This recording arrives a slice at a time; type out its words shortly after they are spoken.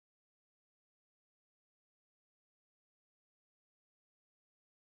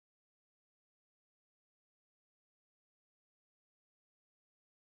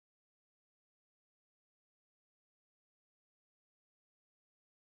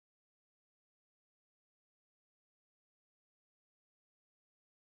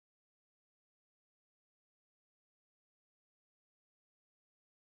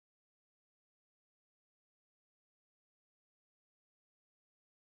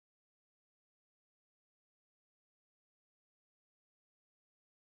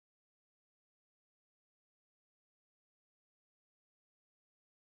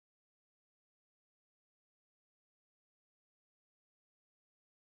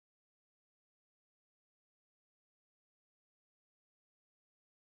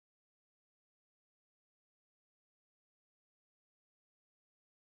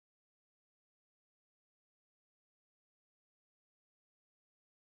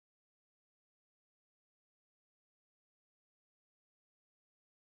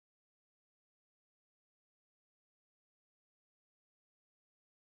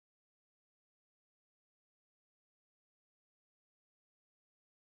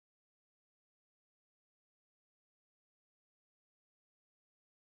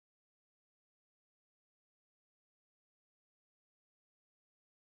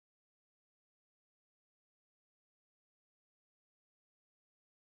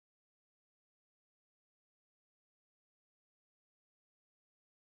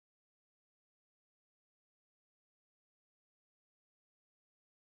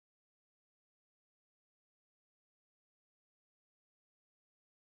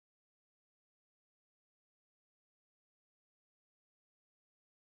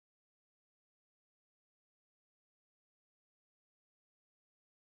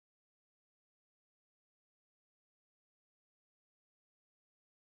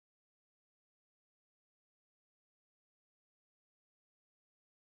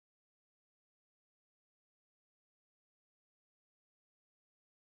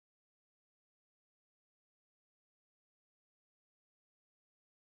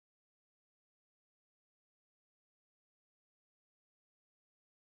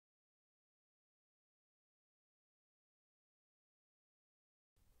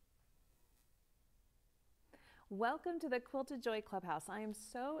Welcome to the Quilted Joy Clubhouse. I am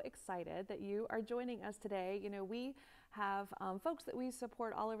so excited that you are joining us today. You know, we have folks that we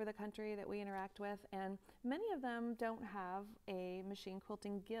support all over the country that we interact with, and many of them don't have a machine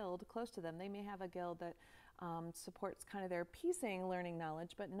quilting guild close to them. They may have a guild that supports kind of their piecing learning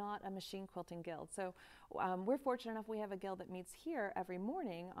knowledge, but not a machine quilting guild. So we're fortunate enough we have a guild that meets here every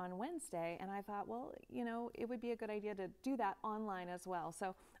morning on Wednesday, and I thought, well, you know, it would be a good idea to do that online as well.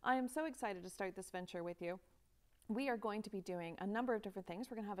 So I am so excited to start this venture with you. We are going to be doing a number of different things.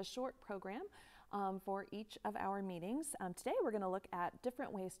 We're going to have a short program for each of our meetings. Today we're going to look at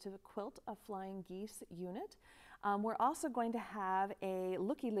different ways to quilt a flying geese unit. We're also going to have a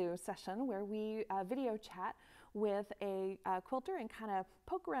looky-loo session where we video chat with a quilter and kind of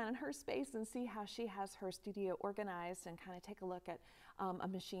poke around in her space and see how she has her studio organized and kind of take a look at a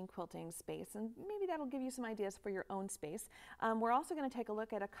machine quilting space, and maybe that'll give you some ideas for your own space. We're also going to take a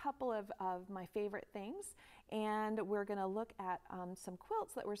look at a couple of my favorite things, and we're going to look at some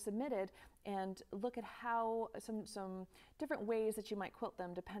quilts that were submitted and look at how some different ways that you might quilt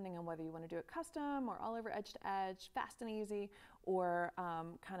them depending on whether you want to do it custom or all over edge to edge, fast and easy, or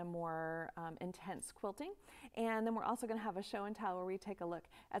kind of more intense quilting. And then we're also going to have a show and tell where we take a look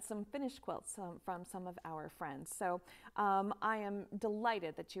at some finished quilts from some of our friends. So I am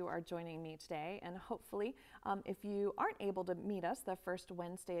delighted that you are joining me today, and hopefully if you aren't able to meet us the first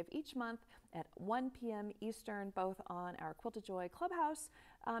Wednesday of each month at 1 p.m. Eastern, both on our Quilted Joy Clubhouse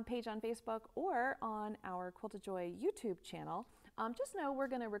page on Facebook or on our Quilted Joy YouTube channel, just know we're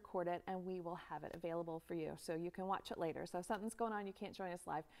going to record it and we will have it available for you so you can watch it later. So if something's going on, you can't join us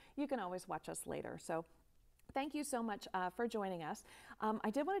live, you can always watch us later. So thank you so much for joining us.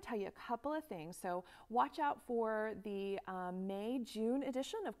 I did want to tell you a couple of things. So watch out for the May-June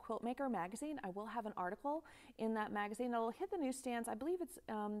edition of Quiltmaker magazine. I will have an article in that magazine. It'll hit the newsstands, I believe it's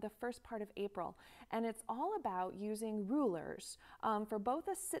the first part of April. And it's all about using rulers for both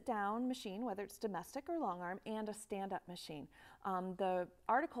a sit-down machine, whether it's domestic or long arm, and a stand-up machine. The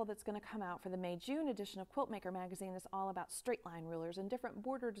article that's going to come out for the May-June edition of Quiltmaker magazine is all about straight line rulers and different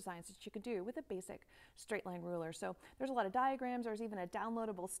border designs that you could do with a basic straight line ruler. So there's a lot of diagrams. There's even a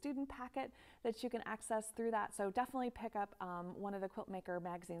downloadable student packet that you can access through that. So definitely pick up one of the Quiltmaker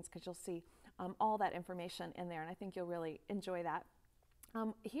magazines because you'll see all that information in there, and I think you'll really enjoy that.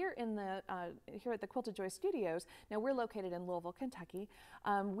 Here at the Quilted Joy Studios, now we're located in Louisville, Kentucky.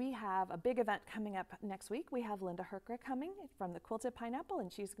 We have a big event coming up next week. We have Linda Herkra coming from the Quilted Pineapple,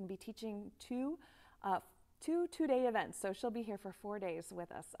 and she's going to be teaching two two-day events, so she'll be here for 4 days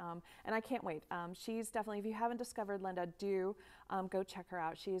with us, and I can't wait. She's definitely, if you haven't discovered Linda, do go check her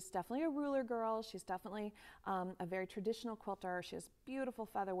out. She's definitely a ruler girl. She's definitely a very traditional quilter. She has beautiful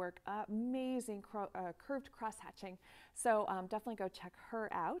feather work, amazing curved cross-hatching, so definitely go check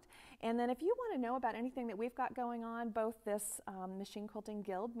her out. And then if you want to know about anything that we've got going on, both this Machine Quilting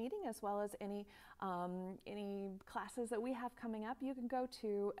Guild meeting as well as any classes that we have coming up, you can go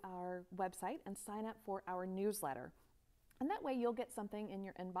to our website and sign up for our newsletter. And that way you'll get something in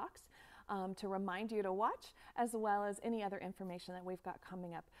your inbox to remind you to watch, as well as any other information that we've got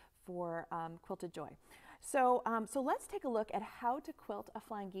coming up for Quilted Joy. So let's take a look at how to quilt a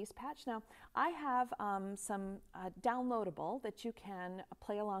flying geese patch. Now, I have some downloadable that you can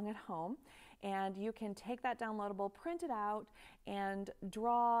play along at home, and you can take that downloadable, print it out, and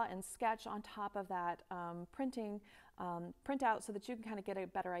draw and sketch on top of that printout so that you can kind of get a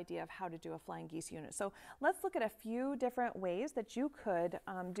better idea of how to do a flying geese unit. So let's look at a few different ways that you could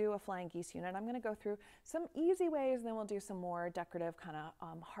do a flying geese unit. I'm going to go through some easy ways, and then we'll do some more decorative kind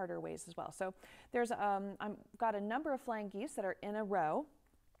of harder ways as well. So there's I've got a number of flying geese that are in a row,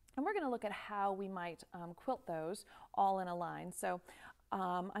 and we're going to look at how we might quilt those all in a line. So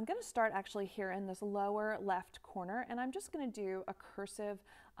I'm going to start actually here in this lower left corner, and I'm just going to do a cursive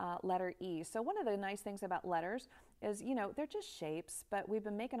letter E. So one of the nice things about letters is, you know, they're just shapes, but we've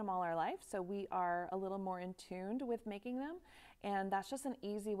been making them all our life, so we are a little more in tune with making them. And that's just an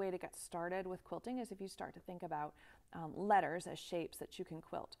easy way to get started with quilting, is if you start to think about letters as shapes that you can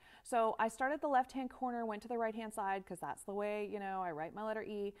quilt. So I started the left-hand corner, went to the right-hand side, because that's the way, you know, I write my letter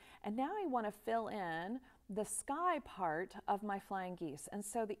E. And now I want to fill in the sky part of my flying geese. And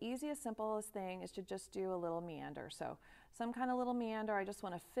so the easiest, simplest thing is to just do a little meander. So some kind of little meander. I just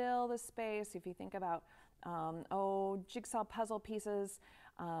want to fill the space. If you think about jigsaw puzzle pieces,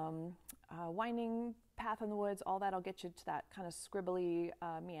 winding path in the woods, all that'll get you to that kind of scribbly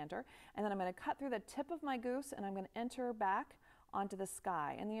meander. And then I'm going to cut through the tip of my goose, and I'm going to enter back onto the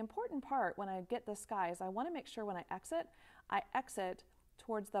sky. And the important part when I get the sky is I want to make sure when I exit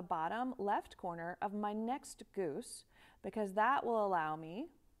towards the bottom left corner of my next goose, because that will allow me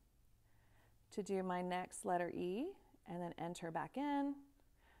to do my next letter E, and then enter back in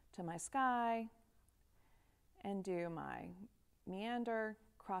to my sky and do my meander,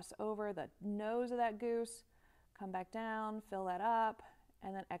 cross over the nose of that goose, come back down, fill that up,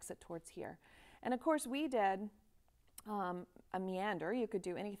 and then exit towards here. And of course we did a meander. You could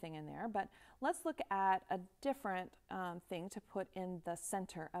do anything in there, but let's look at a different thing to put in the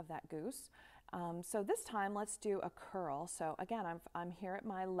center of that goose. So this time let's do a curl. So again, I'm here at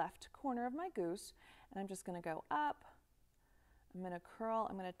my left corner of my goose, and I'm just going to go up. I'm going to curl,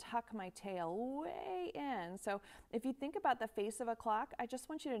 I'm going to tuck my tail way in. So if you think about the face of a clock, I just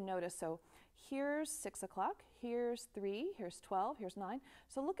want you to notice, so here's 6 o'clock, here's 3, here's 12, here's 9.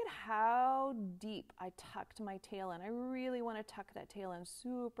 So look at how deep I tucked my tail in. I really want to tuck that tail in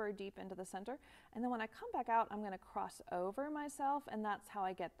super deep into the center. And then when I come back out, I'm going to cross over myself, and that's how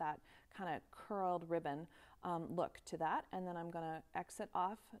I get that kind of curled ribbon look to that. And then I'm going to exit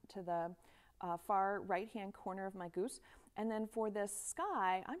off to the far right-hand corner of my goose. And then for this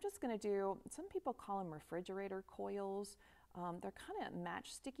sky, I'm just going to do, some people call them refrigerator coils. They're kind of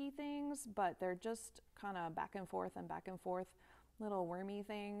matchsticky things, but they're just kind of back and forth, little wormy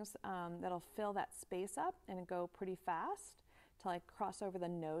things that'll fill that space up and go pretty fast till I cross over the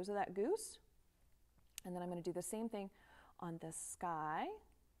nose of that goose. And then I'm going to do the same thing on this sky.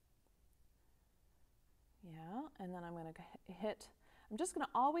 Yeah, and then I'm going to hit, I'm just going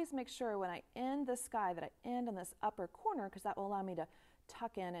to always make sure when I end the sky that I end in this upper corner, because that will allow me to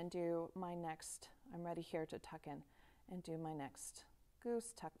tuck in and do my next, I'm ready here to tuck in and do my next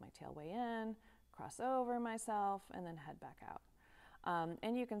goose, tuck my tail way in, cross over myself, and then head back out.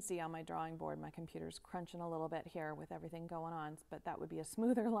 And you can see on my drawing board, my computer's crunching a little bit here with everything going on, but that would be a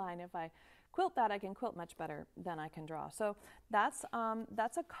smoother line. If I quilt that, I can quilt much better than I can draw. So that's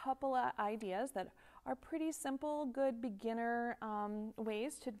a couple of ideas that are pretty simple, good beginner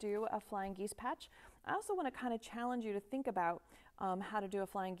ways to do a flying geese patch. I also want to kind of challenge you to think about how to do a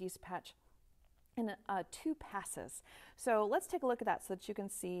flying geese patch in 2 passes. So let's take a look at that so that you can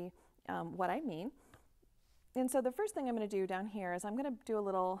see what I mean. And so the first thing I'm going to do down here is I'm going to do a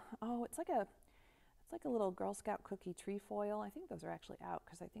little, it's like a little Girl Scout cookie trefoil. I think those are actually out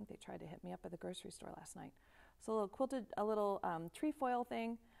because I think they tried to hit me up at the grocery store last night. So a little trefoil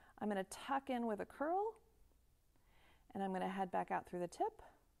thing. I'm going to tuck in with a curl, and I'm going to head back out through the tip.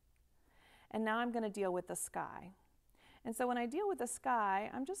 And now I'm going to deal with the sky. And so when I deal with the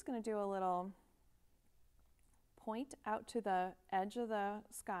sky, I'm just going to do a little point out to the edge of the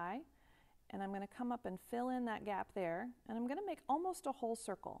sky, and I'm going to come up and fill in that gap there, and I'm going to make almost a whole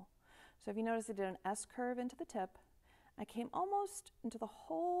circle. So if you notice, I did an S curve into the tip. I came almost into the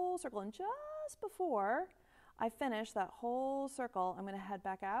whole circle, and just before I finish that whole circle, I'm going to head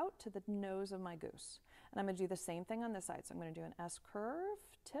back out to the nose of my goose. And I'm going to do the same thing on this side. So I'm going to do an S curve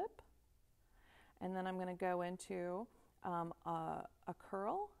tip, and then I'm going to go into a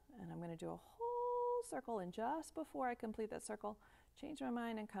curl, and I'm going to do a whole circle, and just before I complete that circle, change my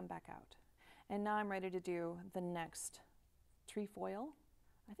mind and come back out. And now I'm ready to do the next trefoil.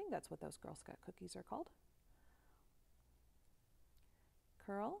 I think that's what those Girl Scout cookies are called.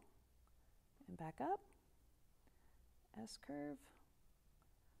 Curl, and back up. S curve,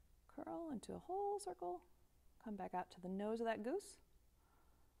 curl into a whole circle, come back out to the nose of that goose.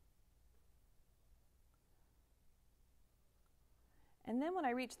 And then when I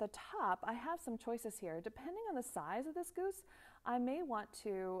reach the top, I have some choices here. Depending on the size of this goose, I may want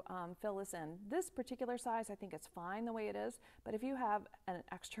to fill this in. This particular size, I think it's fine the way it is, but if you have an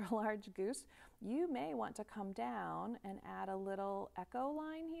extra large goose, you may want to come down and add a little echo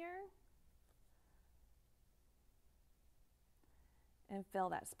line here and fill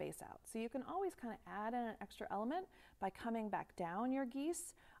that space out. So you can always kind of add in an extra element by coming back down your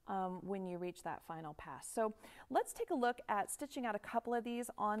geese when you reach that final pass. So let's take a look at stitching out a couple of these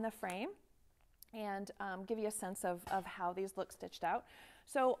on the frame and give you a sense of how these look stitched out.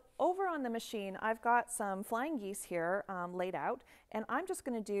 So over on the machine, I've got some flying geese here laid out, and I'm just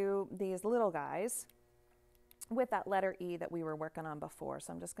going to do these little guys with that letter E that we were working on before.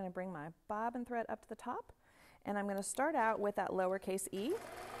 So I'm just going to bring my bobbin thread up to the top, and I'm going to start out with that lowercase e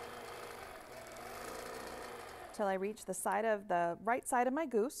till I reach the side of the right side of my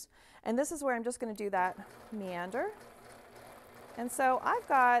goose. And this is where I'm just going to do that meander. And so I've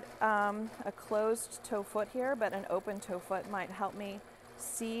got a closed toe foot here, but an open toe foot might help me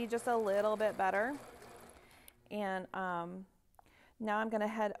see just a little bit better. And now I'm going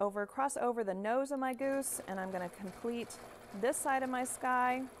to cross over the nose of my goose, and I'm going to complete this side of my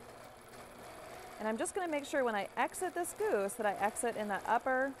sky. And I'm just going to make sure when I exit this goose that I exit in the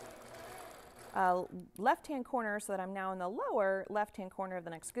upper left-hand corner so that I'm now in the lower left-hand corner of the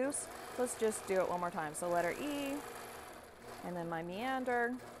next goose. Let's just do it one more time. So letter E, and then my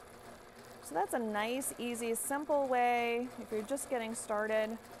meander. So that's a nice, easy, simple way, if you're just getting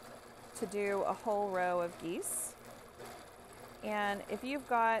started, to do a whole row of geese. And if you've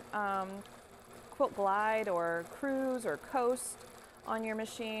got Quilt Glide or Cruise or Coast on your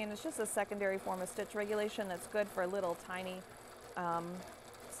machine, it's just a secondary form of stitch regulation that's good for little tiny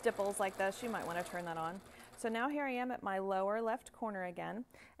stipples like this. You might want to turn that on. So now here I am at my lower left corner again,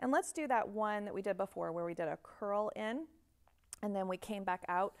 and let's do that one that we did before where we did a curl in and then we came back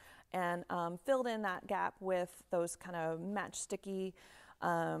out and filled in that gap with those kind of matchsticky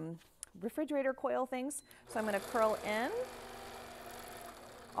refrigerator coil things. So I'm going to curl in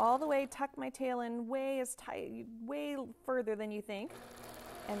all the way, tuck my tail in way further than you think,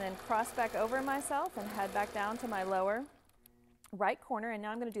 and then cross back over myself and head back down to my lower right corner. And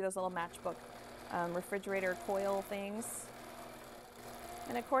now I'm going to do those little matchbook refrigerator coil things.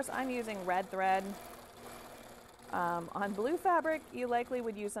 And of course I'm using red thread. On blue fabric, you likely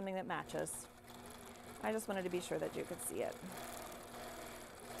would use something that matches. I just wanted to be sure that you could see it.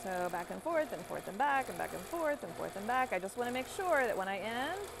 So back and forth and back and back and forth and back. I just want to make sure that when I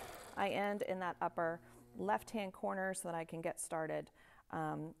end in that upper left-hand corner so that I can get started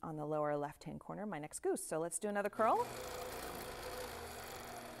on the lower left-hand corner, my next goose. So let's do another curl.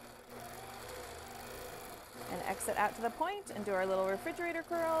 And exit out to the point and do our little refrigerator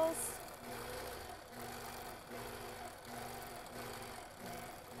curls.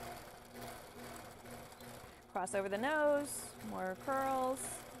 Cross over the nose, more curls.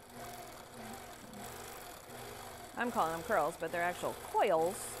 I'm calling them curls, but they're actual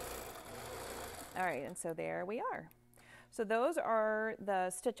coils. All right, and so there we are. So those are the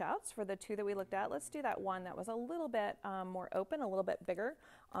stitch outs for the two that we looked at. Let's do that one that was a little bit more open, a little bit bigger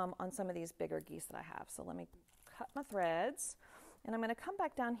on some of these bigger geese that I have. So let me cut my threads, and I'm going to come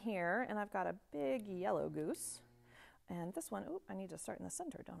back down here, and I've got a big yellow goose. And this one, I need to start in the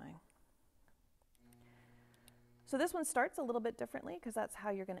center, don't I? So this one starts a little bit differently because that's how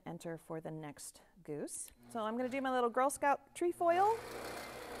you're going to enter for the next goose. So I'm going to do my little Girl Scout trefoil.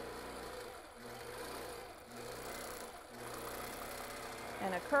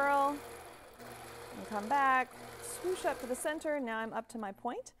 And a curl. And come back, swoosh up to the center. Now I'm up to my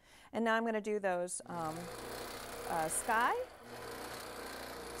point. And now I'm going to do those sky.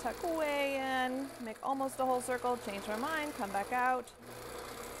 Tuck away in, make almost a whole circle, change my mind, come back out.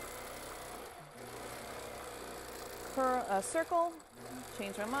 Curl, circle,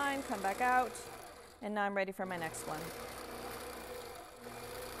 change my mind, come back out, and now I'm ready for my next one.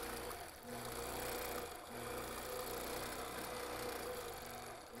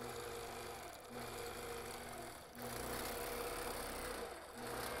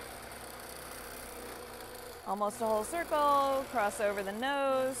 Almost a whole circle, cross over the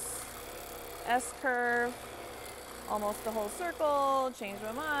nose, S-curve, almost a whole circle, change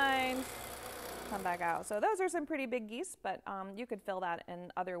my mind, come back out. So those are some pretty big geese, but you could fill that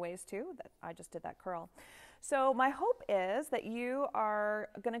in other ways too. I just did that curl. So my hope is that you are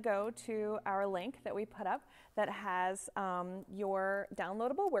going to go to our link that we put up that has your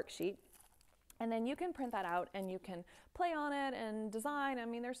downloadable worksheet. And then you can print that out and you can play on it and design. I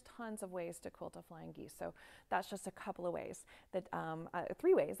mean, there's tons of ways to quilt a flying geese. So that's just a couple of ways, that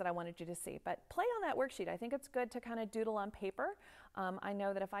 3 ways that I wanted you to see. But play on that worksheet. I think it's good to kind of doodle on paper. I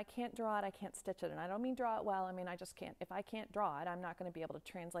know that if I can't draw it, I can't stitch it. And I don't mean draw it well. I mean, I just can't. If I can't draw it, I'm not going to be able to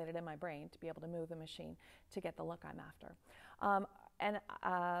translate it in my brain to be able to move the machine to get the look I'm after. I'm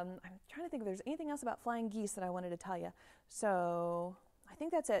trying to think if there's anything else about flying geese that I wanted to tell you. So I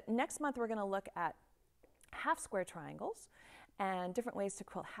think that's it. Next month, we're going to look at half square triangles and different ways to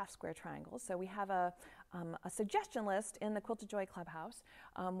quilt half square triangles. So we have a suggestion list in the Quilted Joy Clubhouse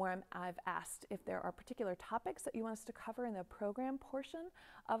where I've asked if there are particular topics that you want us to cover in the program portion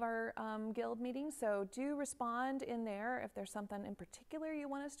of our guild meeting. So do respond in there if there's something in particular you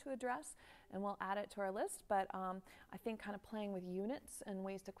want us to address, and we'll add it to our list. But I think kind of playing with units and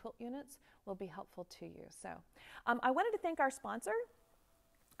ways to quilt units will be helpful to you. So I wanted to thank our sponsor.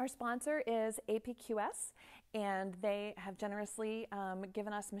 Our sponsor is APQS, and they have generously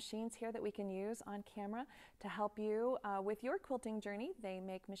given us machines here that we can use on camera to help you with your quilting journey. They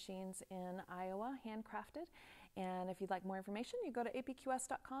make machines in Iowa, handcrafted. And if you'd like more information, you go to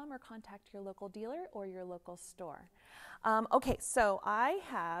apqs.com or contact your local dealer or your local store. Okay, so I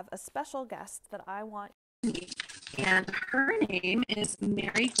have a special guest that I want to meet, and her name is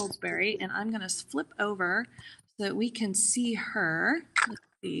Mary Goldsberry, and I'm going to flip over so that we can see her. Let's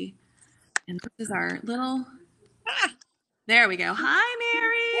see. And this is our little, there we go. Hi,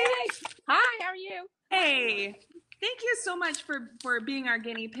 Mary. Hey. Hi, how are you? Hey. Thank you so much for being our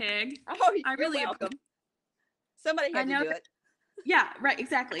guinea pig. Oh, I you're really welcome. Somebody had to do it. Yeah, right,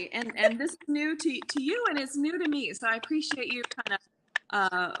 exactly. And this is new to you, and it's new to me. So I appreciate you kind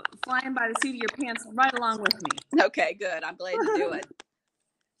of flying by the seat of your pants right along with me. Okay, good. I'm glad to do it.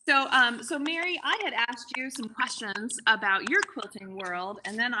 So Mary, I had asked you some questions about your quilting world,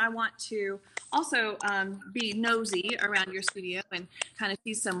 and then I want to also be nosy around your studio and kind of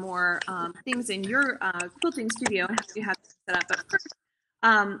see some more things in your quilting studio and how you have it set up. But first,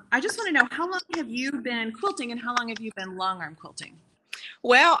 I just want to know, how long have you been quilting, and how long have you been long arm quilting?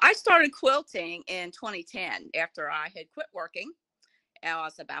 Well, I started quilting in 2010 after I had quit working. I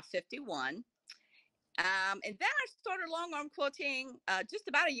was about 51. And then I started long arm quilting just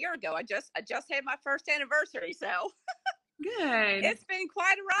about a year ago. I just had my first anniversary, so Good. it's been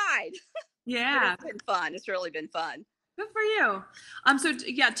quite a ride. Yeah. But it's been fun. It's really been fun. Good for you. So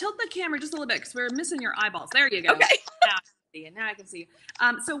yeah, tilt the camera just a little bit because we're missing your eyeballs. There you go. Okay. Now I can see it. Now I can see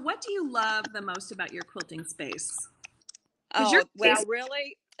you. So what do you love the most about your quilting space? Oh, well,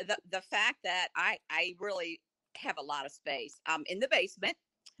 really, the fact that I really have a lot of space. In the basement.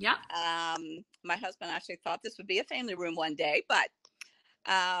 Yeah. My husband actually thought this would be a family room one day, but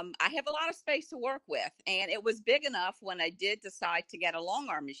I have a lot of space to work with, and it was big enough when I did decide to get a long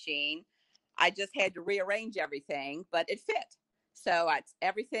arm machine. I just had to rearrange everything, but it fit. So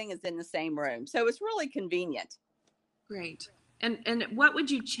everything is in the same room. So it's really convenient. Great. And what would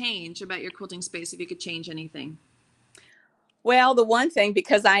you change about your quilting space if you could change anything? Well, the one thing,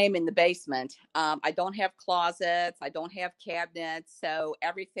 because I am in the basement, I don't have closets, I don't have cabinets, so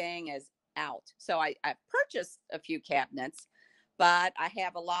everything is out. So I've purchased a few cabinets, but I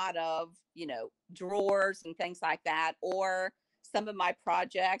have a lot of, drawers and things like that, or some of my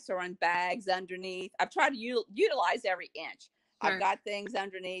projects are in bags underneath. I've tried to utilize every inch. Sure. I've got things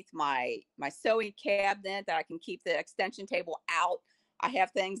underneath my sewing cabinet that I can keep the extension table out. I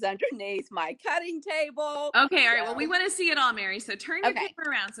have things underneath my cutting table. Okay, all right. Well, we want to see it all, Mary. So turn your camera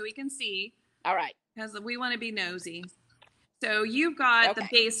around so we can see. All right. Because we want to be nosy. So you've got the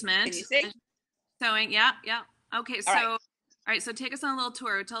basement. Can you see? Sewing. Yeah, yeah. Okay, so all right. So take us on a little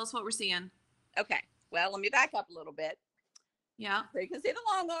tour. Tell us what we're seeing. Okay. Well, let me back up a little bit. Yeah. So you can see the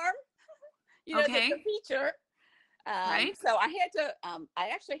long arm. The feature. Right. So I had to. I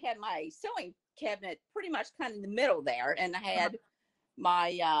actually had my sewing cabinet pretty much kind of in the middle there, and I had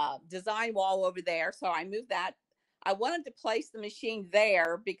my design wall over there. So I moved that. I wanted to place the machine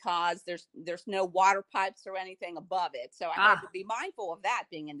there because there's no water pipes or anything above it. So I had to be mindful of that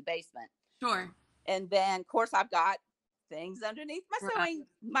being in the basement. Sure. And then, of course, I've got things underneath my sewing,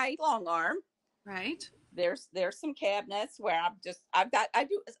 my long arm. Right. There's some cabinets where I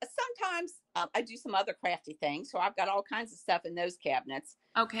do some other crafty things. So I've got all kinds of stuff in those cabinets.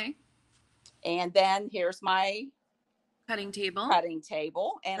 Okay. And then here's my cutting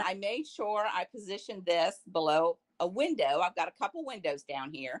table. And I made sure I positioned this below a window. I've got a couple windows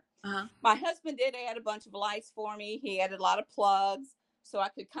down here. My husband did add a bunch of lights for me. He added a lot of plugs, so I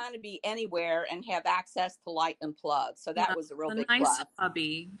could kind of be anywhere and have access to light and plugs. So that was a real big plus. Nice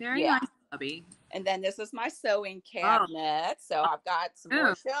hubby. Very nice hubby. And then this is my sewing cabinet. So I've got some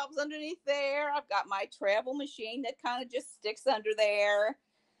more shelves underneath there. I've got my travel machine that kind of just sticks under there.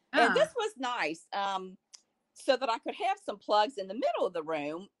 And this was nice. So that I could have some plugs in the middle of the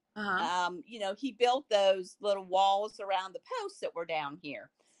room. He built those little walls around the posts that were down here.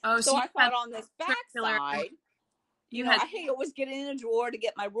 So I thought on this back side, I hate always getting in a drawer to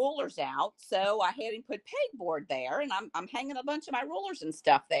get my rulers out. So I had him put pegboard there, and I'm hanging a bunch of my rulers and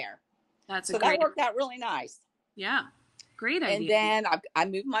stuff there. That worked out really nice. Yeah. Great idea. And then I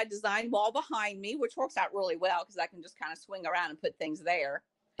moved my design wall behind me, which works out really well because I can just kind of swing around and put things there.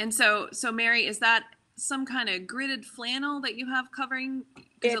 And so Mary, is that some kind of gridded flannel that you have covering?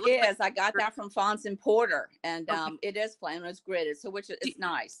 It is. I got that from Fons and Porter, and it is flannel. It's gridded, so which is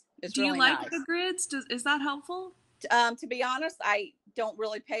nice. It's really nice. Do you like the grids? Is that helpful? To be honest, I don't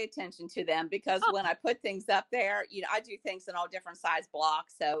really pay attention to them because when I put things up there, I do things in all different size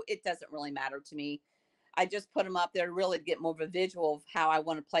blocks, so it doesn't really matter to me. I just put them up there to really get more of a visual of how I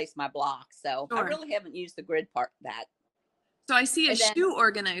want to place my blocks. So I really haven't used the grid part of that. So I see a shoe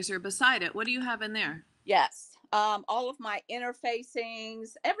organizer beside it. What do you have in there? Yes. All of my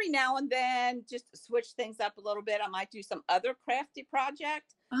interfacings. Every now and then, just to switch things up a little bit, I might do some other crafty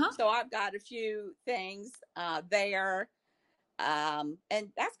project. So I've got a few things there. And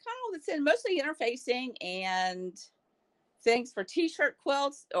that's kind of all that's in. Mostly interfacing and things for t-shirt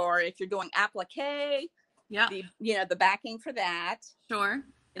quilts, or if you're doing applique. Yeah. The backing for that. Sure.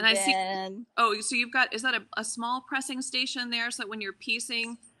 And I see. Oh, so you've got, is that a small pressing station there so that when you're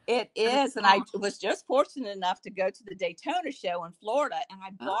piecing It That is is. And I long. was just fortunate enough to go to the Daytona show in Florida, and I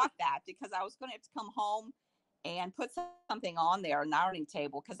Oh, bought that because I was going to have to come home and put something on there, an ironing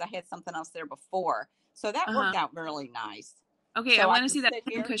table, because I had something else there before. So that uh-huh. worked out really nice. Okay, I So I want to can see that sit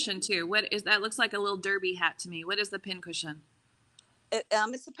pin here. cushion too. What is that? Looks like a little derby hat to me. What is the pin cushion?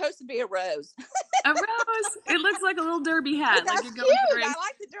 It's supposed to be a rose. A rose. It looks like a little derby hat, like you're That's going to the cute. race. I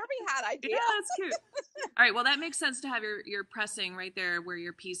like the derby hat Yeah, idea. that's cute. All right, well that makes sense to have your pressing right there where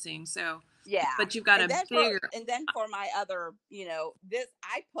you're piecing. So, Yeah. but you've got And a then bigger. for my other, this,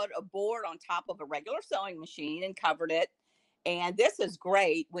 I put a board on top of a regular sewing machine and covered it. And this is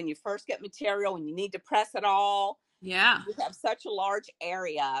great when you first get material and you need to press it all. Yeah. You have such a large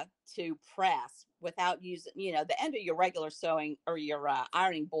area to press without using, the end of your regular sewing or your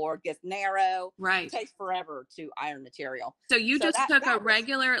ironing board gets narrow. It Right. takes forever to iron material. So you So just took a that was,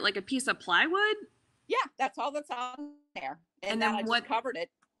 regular, like a piece of plywood, yeah, that's all that's on there. and And then then I just covered it.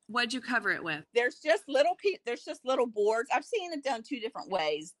 what'd you cover it with? There's just little boards. I've seen it done two different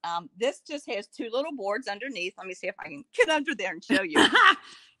ways. This just has two little boards underneath. Let me see if I can get under there and show you.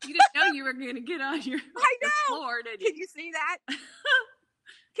 You didn't know you were going to get on your floor, did you? Can you see that?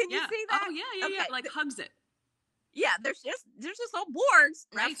 Can you see that? Oh yeah, Okay. like hugs it. Yeah, there's just little boards.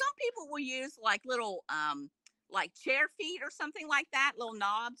 Now Right. some people will use like little like chair feet or something like that, little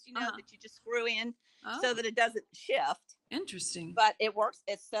knobs, that you just screw in so that it doesn't shift. Interesting. But it works.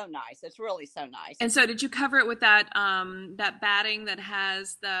 It's so nice. It's really so nice. And so did you cover it with that that batting that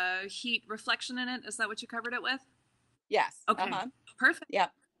has the heat reflection in it? Is that what you covered it with? Yes. Okay. Perfect.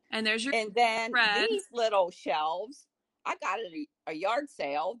 Yep. And there's your And then thread. these little shelves, I got at a yard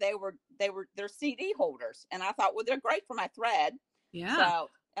sale. They're CD holders, and I thought, well, they're great for my thread. Yeah. So,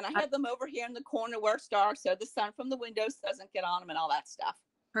 and I have them over here in the corner where it's dark, so the sun from the windows doesn't get on them and all that stuff.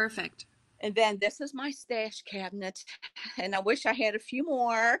 Perfect. And then this is my stash cabinet, and I wish I had a few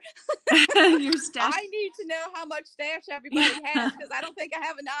more. Your stash. I need to know how much stash everybody has because I don't think I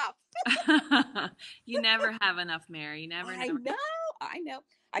have enough. You never have enough, Mary. You never. I know.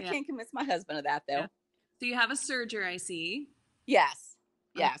 I can't convince my husband of that though. Yeah. So you have a serger, I see. Yes.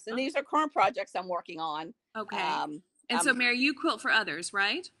 And these are current projects I'm working on. Okay. And so, Mary, you quilt for others,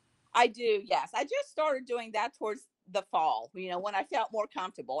 right? I do. Yes. I just started doing that towards the fall, when I felt more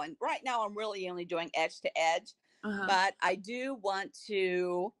comfortable. And right now I'm really only doing edge to edge, but I do want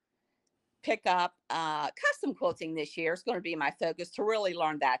to pick up custom quilting this year. It's going to be my focus to really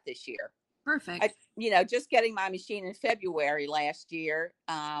learn that this year. Perfect. Just getting my machine in February last year.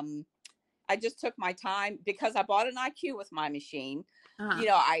 I just took my time because I bought an IQ with my machine.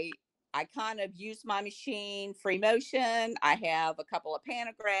 I kind of used my machine free motion. I have a couple of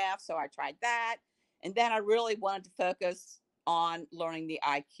pantographs, so I tried that. And then I really wanted to focus on learning the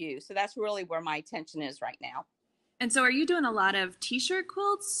IQ. So that's really where my attention is right now. And so are you doing a lot of t-shirt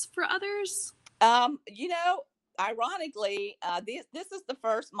quilts for others? Ironically, this is the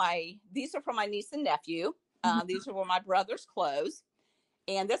first, these are for my niece and nephew. These are my brother's clothes.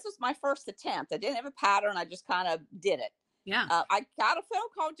 And this was my first attempt. I didn't have a pattern. I just kind of did it. Yeah. I got a phone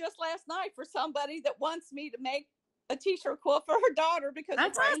call just last night for somebody that wants me to make a t-shirt quilt for her daughter because her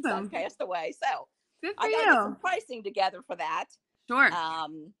grandson passed away. So I got to get some pricing together for that. Sure.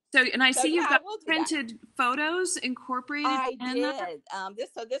 And I see you've got printed photos incorporated. I did.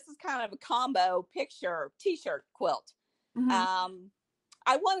 This is kind of a combo picture t-shirt quilt. I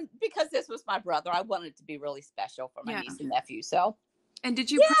wanted, because this was my brother, I wanted it to be really special for my niece and nephew. So. And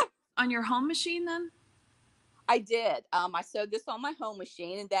did you put it on your home machine then? I did. I sewed this on my home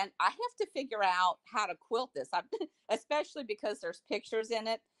machine, and then I have to figure out how to quilt this, especially because there's pictures in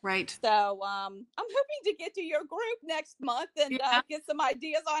it. Right. So I'm hoping to get to your group next month and get some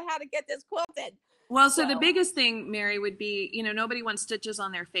ideas on how to get this quilted. Well, so the biggest thing, Mary, would be, nobody wants stitches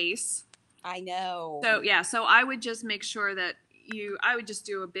on their face. I know. So I would just make sure that I would just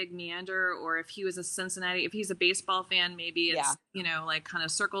do a big meander, or if he was a Cincinnati, if he's a baseball fan, maybe it's, like kind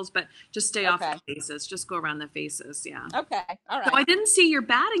of circles, but just stay off the faces. Just go around the faces. Yeah. Okay. All right. So I didn't see your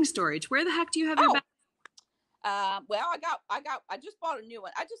batting storage. Where the heck do you have your batting? Well, I just bought a new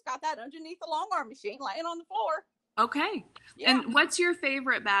one. I just got that underneath the long arm machine laying on the floor. Okay. Yeah. And what's your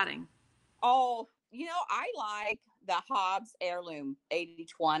favorite batting? Oh, I like the Hobbs Heirloom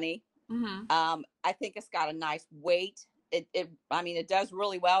 80/20. I think it's got a nice weight. It does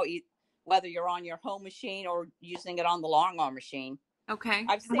really well, whether you're on your home machine or using it on the long arm machine. Okay.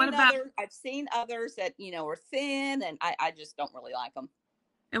 I've seen others that, are thin, and I just don't really like them.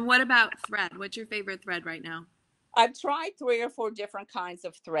 And what about thread? What's your favorite thread right now? I've tried 3 or 4 different kinds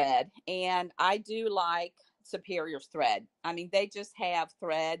of thread, and I do like Superior's thread. They just have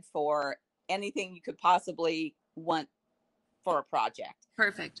thread for anything you could possibly want for a project.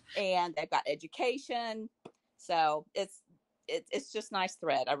 Perfect. And they've got education. So it's just nice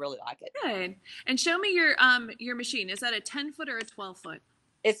thread. I really like it. Good. And show me your machine. Is that a 10-foot or a 12-foot?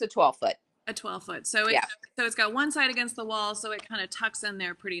 It's a 12-foot. A 12-foot. So it's got one side against the wall, so it kind of tucks in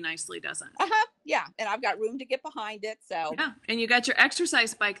there pretty nicely, doesn't it? Yeah. And I've got room to get behind it. So yeah. And you got your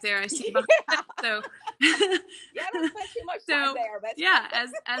exercise bike there, I see. Behind it, so yeah, I don't spend too much time there. But yeah,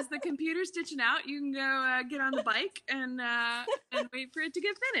 as the computer's stitching out, you can go get on the bike and wait for it to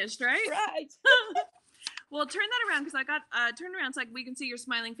get finished, right? Right. Well, turn that around because I got turn around so we can see your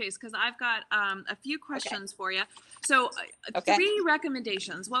smiling face because I've got a few questions for you. So 3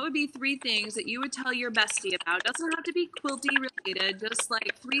 recommendations. What would be 3 things that you would tell your bestie about? Doesn't have to be quilty related, just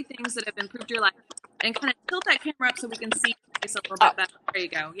like 3 things that have improved your life. And kind of tilt that camera up so we can see your face a little bit better. There you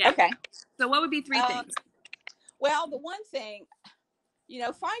go. Yeah. Okay. So what would be 3 things? Well, the one thing,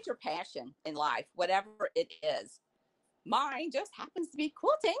 find your passion in life, whatever it is. Mine just happens to be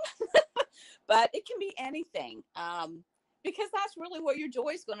quilting, but it can be anything because that's really where your joy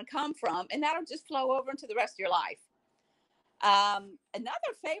is going to come from, and that'll just flow over into the rest of your life.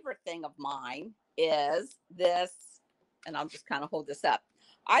 Another favorite thing of mine is this, and I'll just kind of hold this up.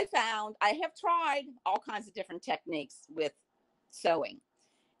 I have tried all kinds of different techniques with sewing,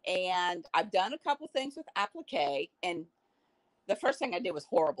 and I've done a couple things with applique, and the first thing I did was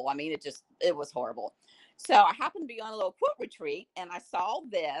horrible. I mean, it was horrible. So I happened to be on a little quilt retreat, and I saw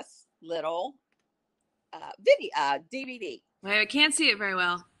this little DVD. Wait, I can't see it very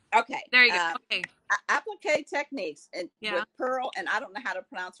well. Okay. There you go. Okay. Applique techniques with Pearl, and I don't know how to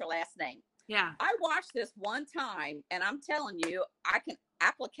pronounce her last name. Yeah. I watched this one time, and I'm telling you, I can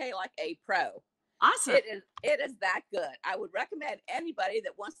applique like a pro. Awesome. It is that good. I would recommend anybody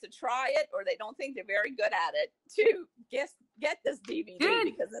that wants to try it or they don't think they're very good at it to get this DVD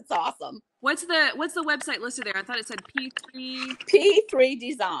because it's awesome. What's the website listed there? I thought it said P3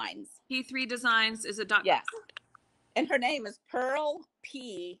 Designs. P3 Designs is a dot. Yes. And her name is Pearl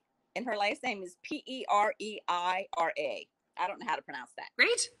P, and her last name is Pereira. I don't know how to pronounce that.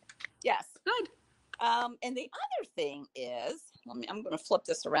 Great. Yes. Good. And the other thing is, I'm going to flip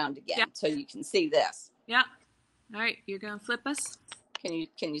this around again so you can see this. Yeah. All right. You're going to flip us. Can you,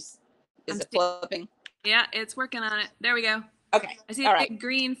 is it flipping? Yeah, it's working on it. There we go. Okay. I see a big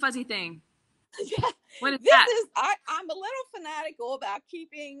green fuzzy thing. Yeah. What is that? I'm a little fanatical about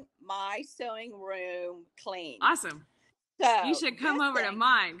keeping my sewing room clean. Awesome. So you should come over to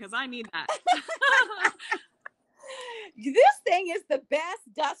mine because I need that. This thing is the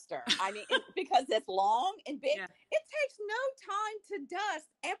best duster. I mean, because it's long and big. Yeah. It takes no time to dust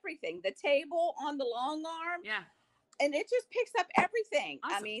everything. The table on the long arm. Yeah. And it just picks up everything.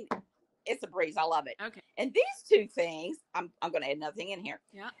 Awesome. I mean, it's a breeze. I love it. Okay. And these 2 things, I'm going to add another thing in here.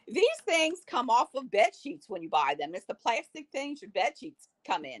 Yeah. These things come off of bed sheets when you buy them. It's the plastic things your bed sheets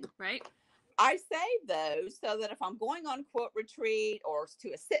come in. Right. I save those so that if I'm going on quilt retreat or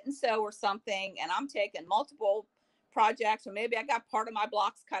to a sit and sew or something, and I'm taking multiple projects, or maybe I got part of my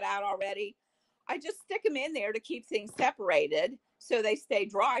blocks cut out already, I just stick them in there to keep things separated so they stay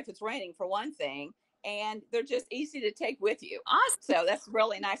dry if it's raining, for one thing, and they're just easy to take with you. Awesome. So that's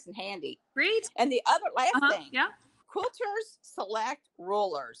really nice and handy. Great. And the other last thing, Quilters Select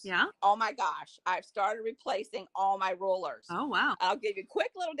rulers. Yeah. Oh my gosh, I've started replacing all my rulers. Oh wow. I'll give you a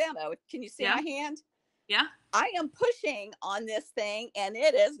quick little demo. Can you see my hand? Yeah. I am pushing on this thing and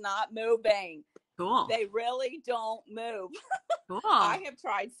it is not moving. Cool. They really don't move. Cool. I have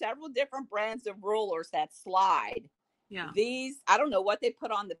tried several different brands of rulers that slide. Yeah. These, I don't know what they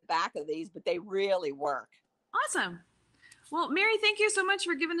put on the back of these, but they really work. Awesome. Well, Mary, thank you so much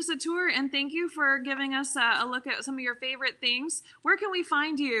for giving us a tour, and thank you for giving us a look at some of your favorite things. Where can we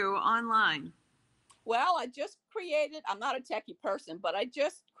find you online? Well, I'm not a techie person, but I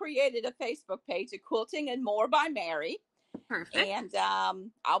just created a Facebook page of Quilting and More by Mary. Perfect. And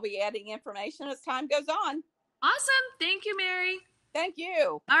I'll be adding information as time goes on. Awesome. Thank you, Mary. Thank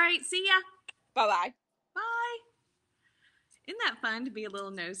you. All right. See ya. Bye-bye. Bye. Isn't that fun to be a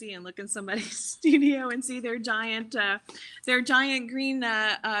little nosy and look in somebody's studio and see their giant green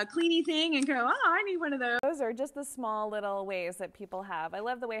cleany thing and go, oh, I need one of those. Those are just the small little ways that people have. I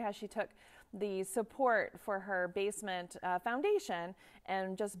love the way how she took the support for her basement foundation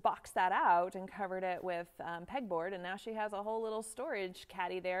and just boxed that out and covered it with pegboard, and now she has a whole little storage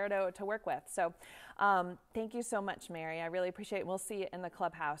caddy there to work with. So thank you so much, Mary. I really appreciate it. We'll see you in the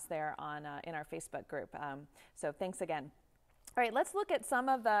clubhouse there in our Facebook group. So thanks again. All right, let's look at some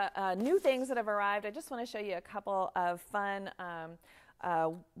of the new things that have arrived. I just want to show you a couple of fun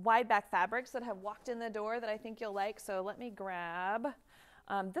wide back fabrics that have walked in the door that I think you'll like. So let me grab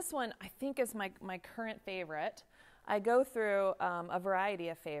this one. I think is my current favorite. I go through a variety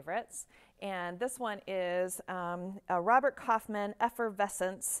of favorites. And this one is a Robert Kaufman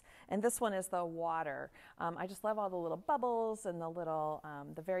Effervescence, and this one is the water. I just love all the little bubbles and the little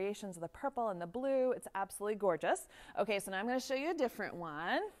the variations of the purple and the blue. It's absolutely gorgeous. Okay, so now I'm going to show you a different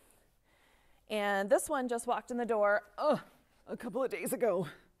one. And this one just walked in the door a couple of days ago.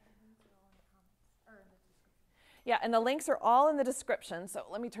 Yeah, and the links are all in the description. So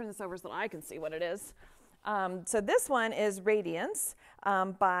let me turn this over so that I can see what it is. So this one is Radiance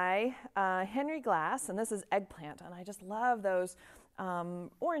by Henry Glass, and this is Eggplant. And I just love those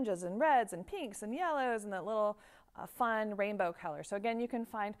oranges and reds and pinks and yellows and that little fun rainbow color. So again, you can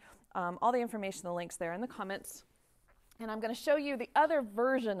find all the information, the links there in the comments. And I'm going to show you the other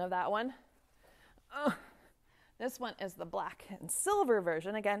version of that one. This one is the black and silver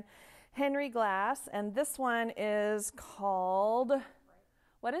version. Again, Henry Glass, and this one is called,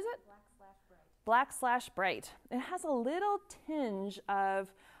 what is it? Black/Bright. It has a little tinge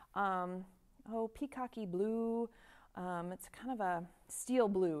of, peacocky blue. It's kind of a steel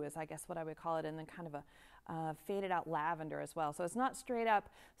blue is I guess what I would call it, and then kind of a faded out lavender as well. So it's not straight up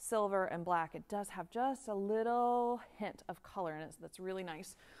silver and black. It does have just a little hint of color in it, so that's really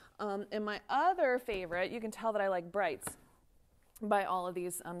nice. And my other favorite, you can tell that I like brights by all of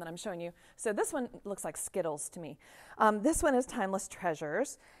these that I'm showing you. So this one looks like Skittles to me. This one is Timeless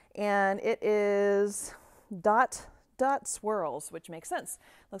Treasures, and it is dot swirls, which makes sense.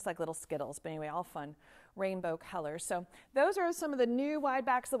 Looks like little Skittles, but anyway, all fun rainbow colors. So those are some of the new wide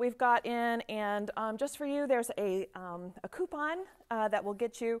backs that we've got in, and just for you, there's a coupon that will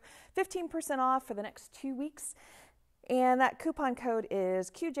get you 15% off for the next 2 weeks. And that coupon code is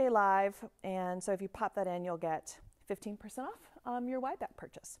QJLive, and so if you pop that in, you'll get 15% off your wide back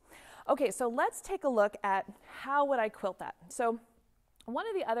purchase. Okay, so let's take a look at how would I quilt that. So one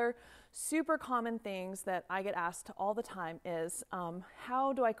of the other super common things that I get asked all the time is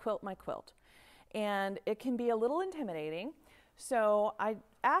how do I quilt my quilt? And it can be a little intimidating. So I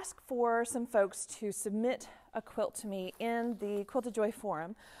ask for some folks to submit a quilt to me in the Quilted Joy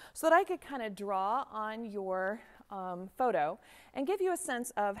forum so that I could kind of draw on your photo and give you a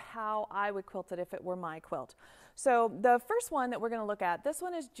sense of how I would quilt it if it were my quilt. So the first one that we're going to look at, this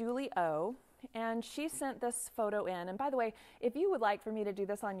one is Julie O, and she sent this photo in. And by the way, if you would like for me to do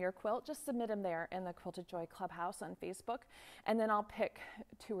this on your quilt, just submit them there in the Quilted Joy Clubhouse on Facebook, and then I'll pick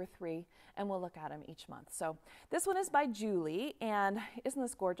 2 or 3 and we'll look at them each month. So this one is by Julie, and isn't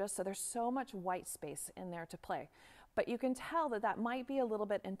this gorgeous? So there's so much white space in there to play, but you can tell that that might be a little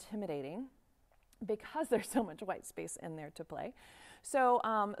bit intimidating because there's so much white space in there to play. So,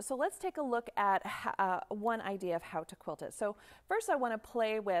 so let's take a look at one idea of how to quilt it. So first I want to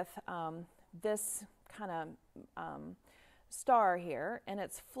play with this kind of star here, and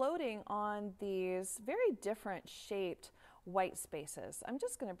it's floating on these very different shaped white spaces. I'm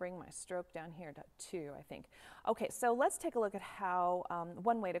just going to bring my stroke down here to 2, I think. Okay, so let's take a look at how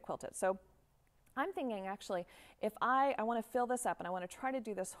one way to quilt it. So I'm thinking actually if I want to fill this up and I want to try to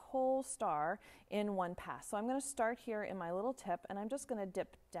do this whole star in one pass. So I'm going to start here in my little tip, and I'm just going to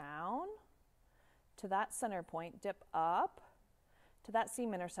dip down to that center point, dip up to that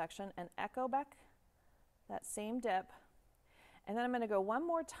seam intersection, and echo back that same dip. And then I'm going to go one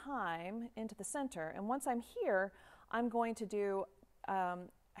more time into the center, and once I'm here, I'm going to do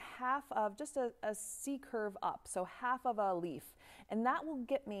half of just a C curve up, so half of a leaf. And that will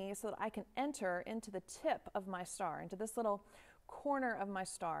get me so that I can enter into the tip of my star, into this little corner of my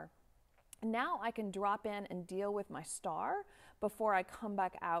star. Now I can drop in and deal with my star before I come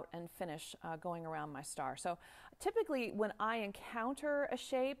back out and finish going around my star. So typically when I encounter a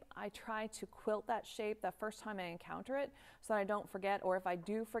shape, I try to quilt that shape the first time I encounter it so that I don't forget, or if I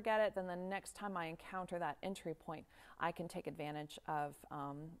do forget it, then the next time I encounter that entry point, I can take advantage of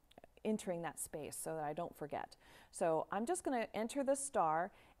entering that space so that I don't forget. So I'm just going to enter the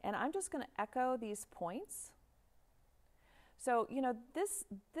star, and I'm just going to echo these points. So, you know,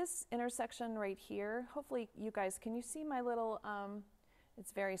 this intersection right here, hopefully you guys, can you see my little,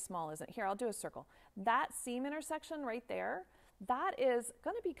 it's very small, isn't it? Here, I'll do a circle. That seam intersection right there, that is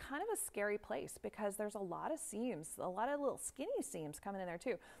going to be kind of a scary place because there's a lot of seams, a lot of little skinny seams coming in there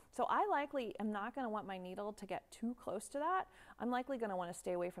too. So I likely am not going to want my needle to get too close to that. I'm likely going to want to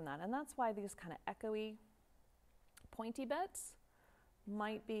stay away from that. And that's why these kind of echoey, pointy bits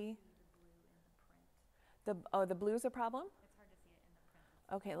might be. The blue's a problem? It's hard to see it in the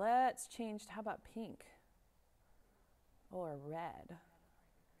print. Okay, let's change. How about pink? Or red?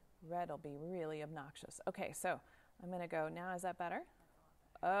 Red will be really obnoxious. Okay, so I'm going to go now. Is that better?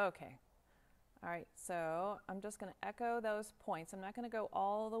 Okay. All right, so I'm just going to echo those points. I'm not going to go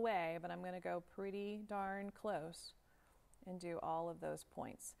all the way, but I'm going to go pretty darn close. and do all of those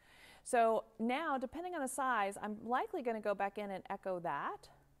points. So now, depending on the size, I'm likely going to go back in and echo that.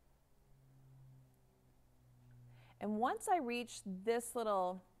 And once I reach this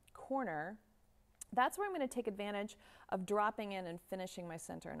little corner, that's where I'm going to take advantage of dropping in and finishing my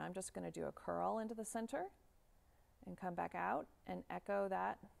center. And I'm just going to do a curl into the center and come back out and echo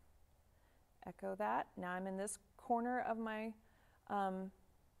that, echo that. Now I'm in this corner of my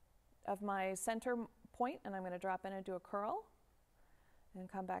center point, and I'm going to drop in and do a curl and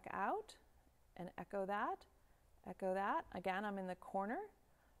come back out and echo that, echo that. Again, I'm in the corner,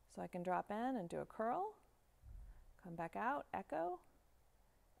 so I can drop in and do a curl, come back out, echo,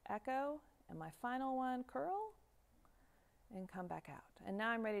 echo, and my final one, curl, and come back out. And now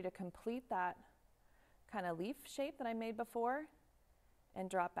I'm ready to complete that kind of leaf shape that I made before and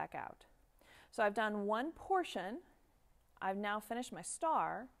drop back out. So I've done one portion. I've now finished my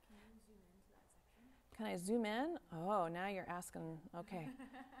star. Can I zoom in? Oh, now you're asking. Okay,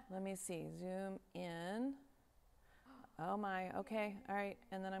 let me see. Zoom in. Oh my, okay, all right.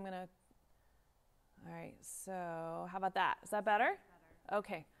 And then I'm gonna, all right, so how about that? Is that better?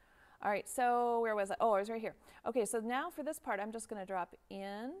 Okay. All right, so where was I? Oh, I was right here. Okay, so now for this part, I'm just gonna drop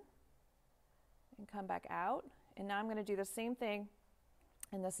in and come back out. And now I'm gonna do the same thing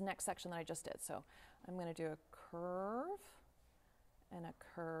in this next section that I just did. So I'm gonna do a curve and a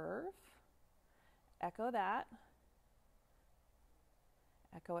curve. Echo that.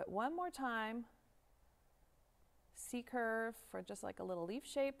 Echo it one more time. C-curve for just like a little leaf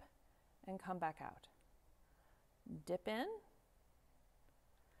shape and come back out. Dip in.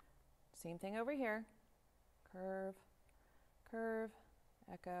 Same thing over here. Curve, curve,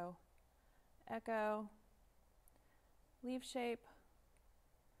 echo, echo, leaf shape.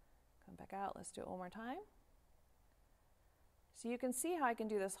 Come back out. Let's do it one more time. So you can see how I can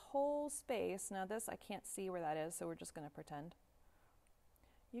do this whole space. Now this, I can't see where that is, so we're just going to pretend.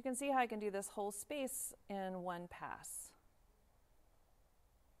 You can see how I can do this whole space in one pass.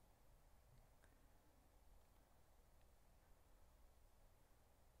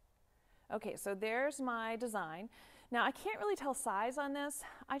 Okay, so there's my design. Now I can't really tell size on this.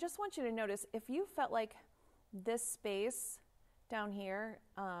 I just want you to notice if you felt like this space down here,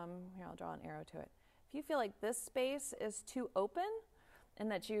 here I'll draw an arrow to it. If you feel like this space is too open and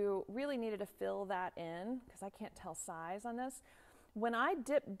that you really needed to fill that in, because I can't tell size on this, when I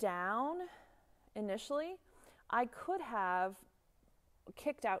dip down initially, I could have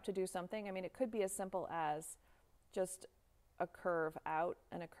kicked out to do something. I mean, it could be as simple as just a curve out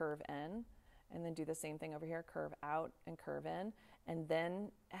and a curve in, and then do the same thing over here, curve out and curve in, and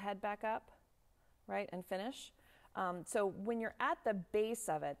then head back up, right, and finish. So when you're at the base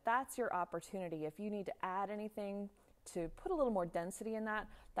of it, that's your opportunity. If you need to add anything to put a little more density in that,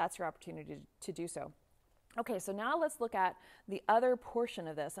 that's your opportunity to do so. Okay, so now let's look at the other portion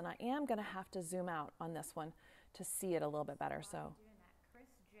of this, and I am going to have to zoom out on this one to see it a little bit better. So. Chris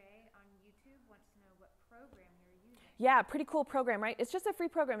J on YouTube wants to know what program you're using. Yeah, pretty cool program, right? It's just a free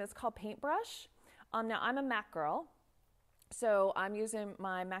program. It's called Paintbrush. Now, I'm a Mac girl, so I'm using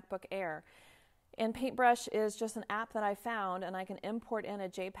my MacBook Air. And Paintbrush is just an app that I found, and I can import in a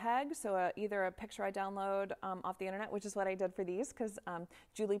JPEG, so either a picture I download off the internet, which is what I did for these, because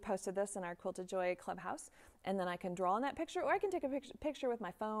Julie posted this in our Quilted Joy Clubhouse, and then I can draw on that picture, or I can take a picture with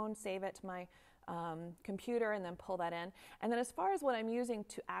my phone, save it to my computer, and then pull that in. And then as far as what I'm using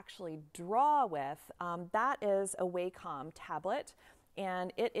to actually draw with, that is a Wacom tablet.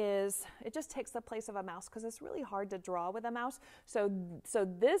 And it just takes the place of a mouse because it's really hard to draw with a mouse. So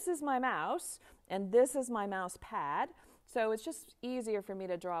this is my mouse and this is my mouse pad. So it's just easier for me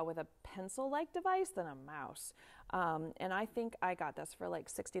to draw with a pencil-like device than a mouse. And I think I got this for like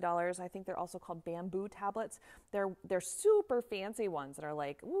 $60. I think they're also called bamboo tablets. They're super fancy ones that are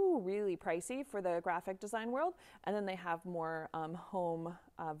like, ooh, really pricey for the graphic design world. And then they have more home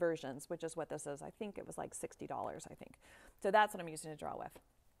versions, which is what this is. I think it was like $60, I think. So that's what I'm using to draw with.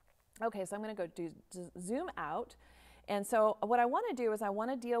 Okay, so I'm going to go zoom out. And so what I want to do is I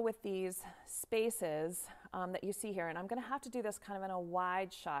want to deal with these spaces that you see here. And I'm going to have to do this kind of in a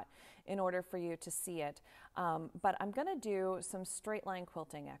wide shot in order for you to see it. But I'm going to do some straight line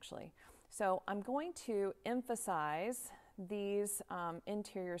quilting actually. So I'm going to emphasize these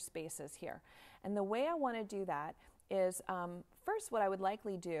interior spaces here. And the way I want to do that is first what I would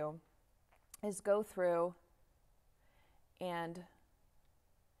likely do is go through and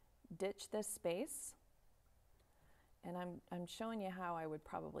ditch this space. And I'm showing you how I would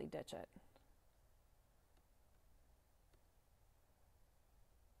probably ditch it.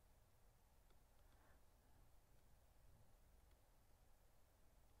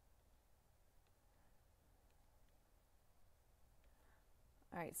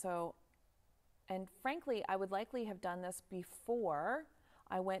 right, so, and frankly, I would likely have done this before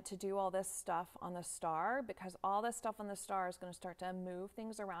I went to do all this stuff on the star, because all this stuff on the star is going to start to move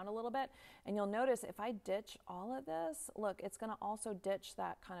things around a little bit. And you'll notice if I ditch all of this, look, it's going to also ditch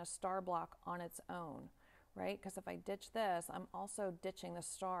that kind of star block on its own, right? Because if I ditch this, I'm also ditching the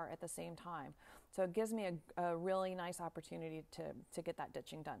star at the same time. So it gives me a really nice opportunity to get that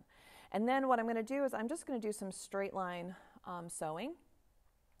ditching done. And then what I'm going to do is I'm just going to do some straight line sewing.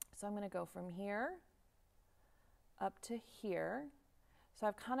 So I'm going to go from here up to here. So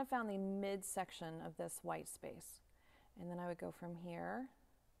I've kind of found the midsection of this white space. And then I would go from here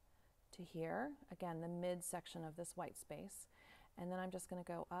to here. Again, the midsection of this white space. And then I'm just going to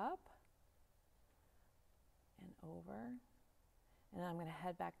go up and over. And then I'm going to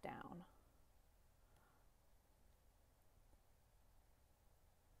head back down.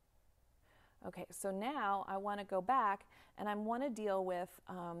 Okay, so now I want to go back and I want to deal with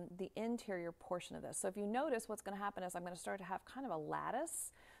the interior portion of this. So if you notice, what's going to happen is I'm going to start to have kind of a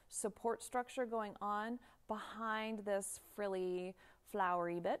lattice support structure going on behind this frilly,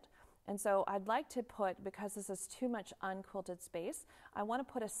 flowery bit. And so I'd like to put, because this is too much unquilted space, I want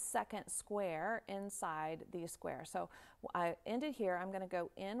to put a second square inside these squares. So I ended here, I'm going to go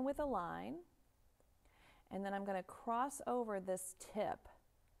in with a line, and then I'm going to cross over this tip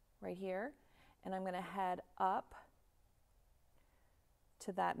right here, and I'm going to head up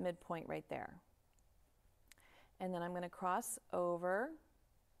to that midpoint right there. And then I'm going to cross over,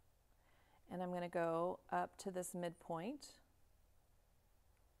 and I'm going to go up to this midpoint.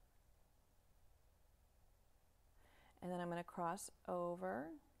 And then I'm going to cross over.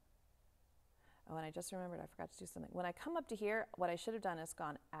 Oh, and I just remembered I forgot to do something. When I come up to here, what I should have done is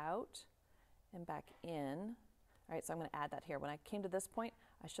gone out and back in. All right, so I'm going to add that here. When I came to this point,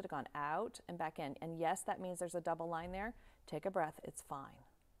 I should have gone out and back in. And yes, that means there's a double line there. Take a breath. It's fine.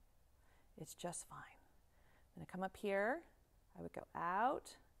 It's just fine. I'm going to come up here. I would go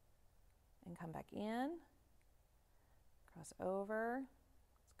out and come back in. Cross over.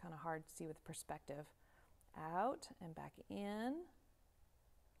 It's kind of hard to see with perspective. Out and back in.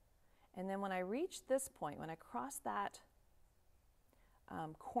 And then when I reach this point, when I cross that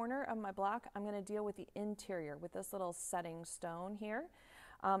corner of my block, I'm going to deal with the interior with this little setting stone here.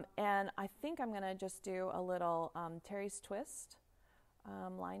 And I think I'm going to just do a little Terry's twist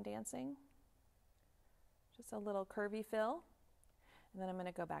line dancing. Just a little curvy fill. And then I'm going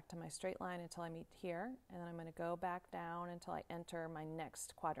to go back to my straight line until I meet here. And then I'm going to go back down until I enter my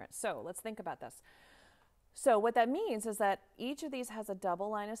next quadrant. So let's think about this. So what that means is that each of these has a double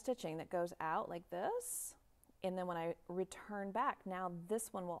line of stitching that goes out like this. And then when I return back, now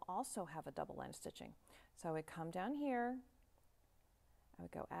this one will also have a double line of stitching. So I would come down here, I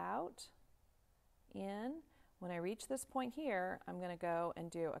would go out, in. When I reach this point here, I'm going to go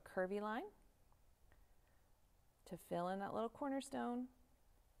and do a curvy line to fill in that little cornerstone.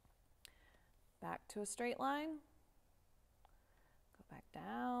 Back to a straight line, go back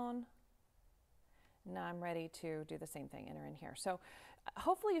down. Now I'm ready to do the same thing, enter in here. So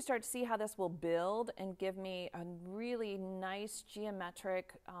hopefully you start to see how this will build and give me a really nice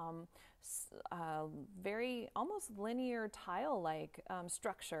geometric, very almost linear tile-like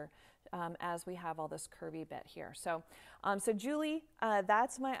structure as we have all this curvy bit here. So, so Julie,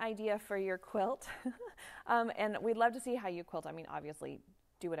 that's my idea for your quilt. And we'd love to see how you quilt. I mean, obviously,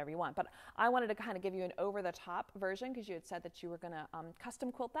 do whatever you want, but I wanted to kind of give you an over-the-top version because you had said that you were going to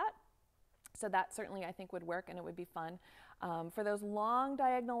custom quilt that. So that certainly I think would work and it would be fun. For those long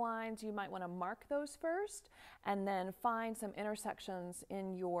diagonal lines, you might want to mark those first and then find some intersections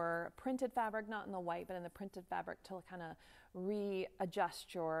in your printed fabric, not in the white, but in the printed fabric to kind of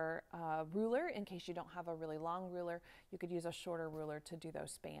readjust your ruler in case you don't have a really long ruler. You could use a shorter ruler to do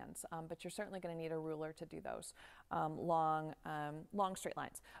those spans, but you're certainly going to need a ruler to do those long straight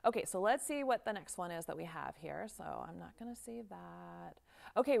lines. Okay, so let's see what the next one is that we have here. So I'm not going to save that.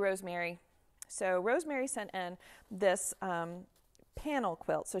 Okay, Rosemary. So Rosemary sent in this panel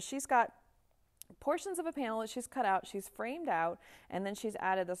quilt. So she's got portions of a panel that she's cut out, she's framed out, and then she's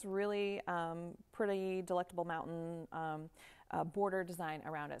added this really pretty Delectable Mountain border design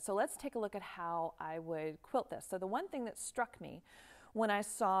around it. So let's take a look at how I would quilt this. So the one thing that struck me when I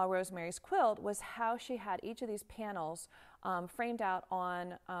saw Rosemary's quilt was how she had each of these panels framed out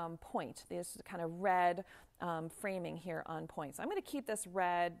on point. This kind of red framing here on point. So I'm going to keep this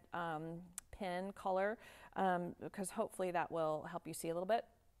red pin color because hopefully that will help you see a little bit.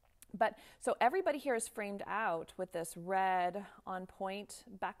 But so everybody here is framed out with this red on point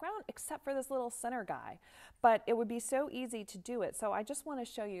background except for this little center guy. But it would be so easy to do it. So I just want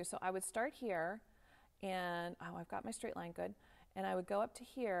to show you. So I would start here and, oh, I've got my straight line good. and I would go up to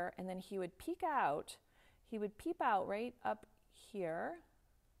here, and then he would peek out. He would peep out right up here,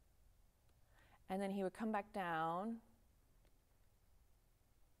 and then he would come back down.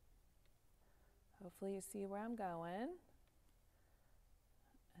 Hopefully you see where I'm going.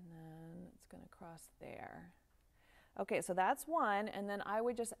 And then it's going to cross there. Okay, so that's one, and then I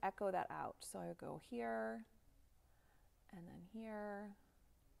would just echo that out. So I would go here, and then here,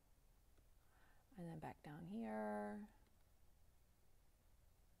 and then back down here.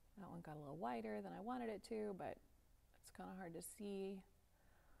 That one got a little wider than I wanted it to, but it's kind of hard to see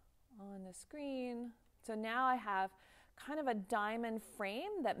on the screen. So now I have kind of a diamond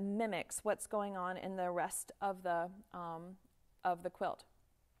frame that mimics what's going on in the rest of the quilt.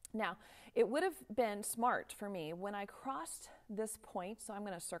 Now, it would have been smart for me when I crossed this point, so I'm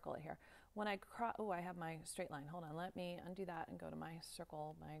going to circle it here. When I I have my straight line. Hold on, let me undo that and go to my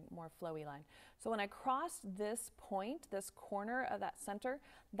circle, my more flowy line. So when I crossed this point, this corner of that center,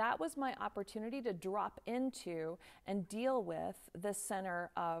 that was my opportunity to drop into and deal with the center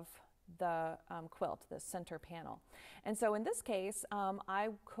of the quilt, the center panel. And so in this case, I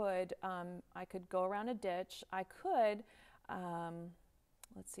could go around a ditch. I could,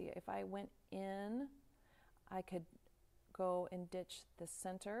 let's see, if I went in, I could go and ditch the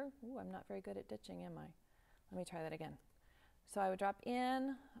center. Ooh, I'm not very good at ditching, am I? Let me try that again. So I would drop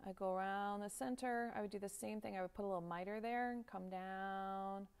in, I go around the center, I would do the same thing. I would put a little miter there and come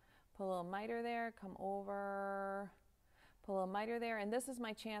down, put a little miter there, come over, put a little miter there, and this is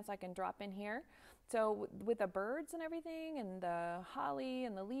my chance. I can drop in here. So with the birds and everything and the holly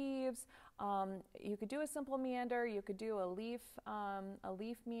and the leaves, you could do a simple meander, you could do a leaf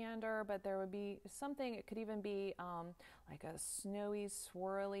meander, but there would be something, it could even be like a snowy,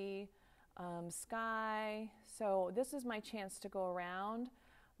 swirly sky. So this is my chance to go around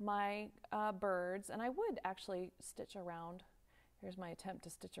my birds, and I would actually stitch around. Here's my attempt to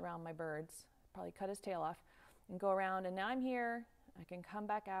stitch around my birds. Probably cut his tail off and go around, and now I'm here. I can come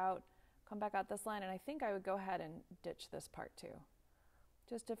back out this line, and I think I would go ahead and ditch this part too,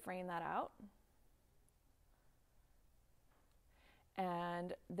 just to frame that out.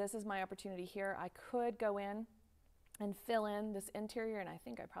 And this is my opportunity here. I could go in and fill in this interior, and I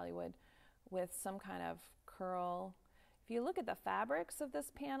think I probably would with some kind of curl. If you look at the fabrics of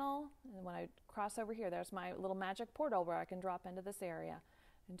this panel, and when I cross over here, there's my little magic portal where I can drop into this area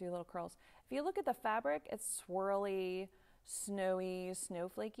and do little curls. If you look at the fabric, it's swirly, snowy,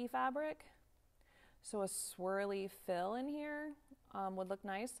 snowflakey fabric. So a swirly fill in here would look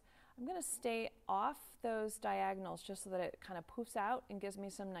nice. I'm going to stay off those diagonals just so that it kind of poofs out and gives me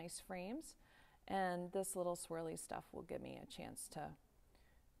some nice frames. And this little swirly stuff will give me a chance to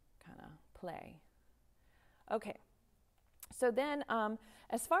kind of play. Okay, so then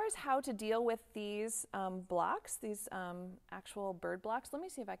as far as how to deal with these blocks, these actual bird blocks, let me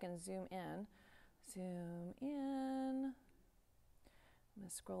see if I can zoom in. Zoom in. I'm going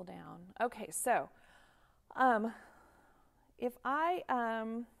to scroll down. Okay, so if I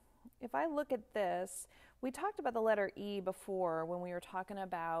look at this, we talked about the letter E before when we were talking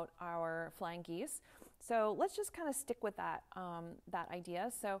about our flying geese. So let's just kind of stick with that, that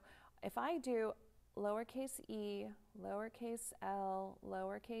idea. So if I do lowercase e, lowercase l,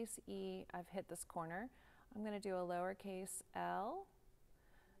 lowercase e, I've hit this corner. I'm going to do a lowercase l,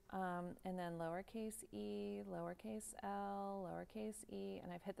 and then lowercase e, lowercase l, lowercase e,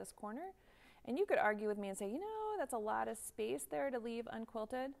 and I've hit this corner. And you could argue with me and say, you know, that's a lot of space there to leave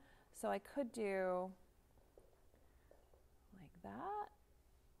unquilted. So I could do like that,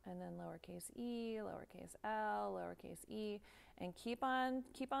 and then lowercase e, lowercase l, lowercase e, and keep on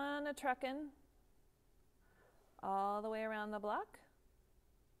a-truckin' all the way around the block.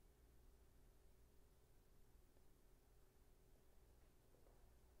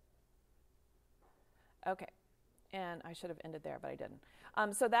 Okay, and I should have ended there, but I didn't.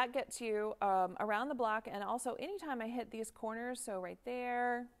 So that gets you around the block, and also anytime I hit these corners, so right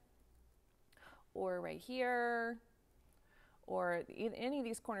there, or right here, or any of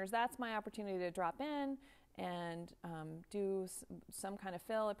these corners, that's my opportunity to drop in and do some kind of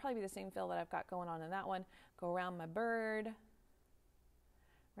fill. It'd probably be the same fill that I've got going on in that one. Go around my bird,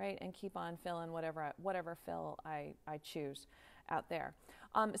 right, and keep on filling whatever fill I choose out there.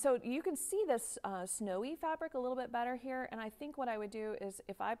 So you can see this snowy fabric a little bit better here, and I think what I would do is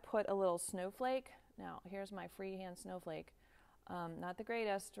if I put a little snowflake, now here's my freehand snowflake, not the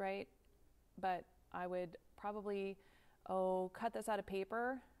greatest, right, but I would probably, cut this out of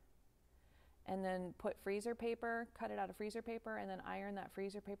paper and then put freezer paper, cut it out of freezer paper, and then iron that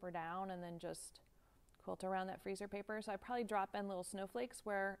freezer paper down and then just quilt around that freezer paper. So I probably drop in little snowflakes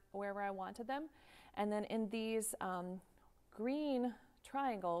wherever I wanted them. And then in these green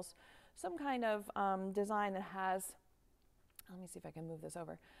triangles, some kind of design that has, let me see if I can move this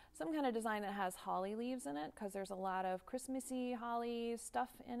over, some kind of design that has holly leaves in it, because there's a lot of Christmassy holly stuff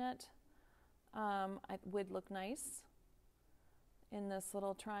in it. It would look nice in this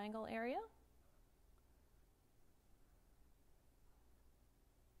little triangle area.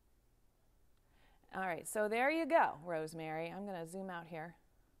 All right, so there you go, Rosemary. I'm going to zoom out here.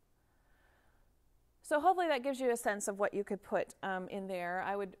 So hopefully that gives you a sense of what you could put in there.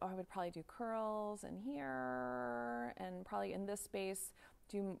 I would probably do curls in here, and probably in this space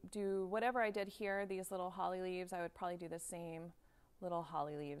do whatever I did here, these little holly leaves. I would probably do the same little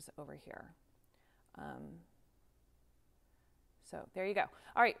holly leaves over here. So there you go.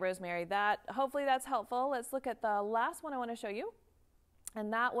 All right, Rosemary, hopefully that's helpful. Let's look at the last one I want to show you,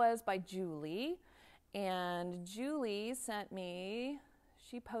 and that was by Julie. And Julie sent me,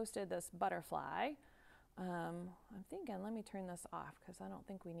 she posted this butterfly. I'm thinking, let me turn this off because I don't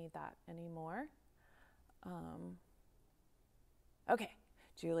think we need that anymore. Okay,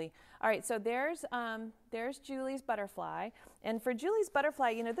 Julie. All right, so there's Julie's butterfly. And for Julie's butterfly,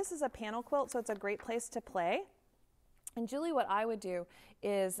 you know, this is a panel quilt, so it's a great place to play. And Julie, what I would do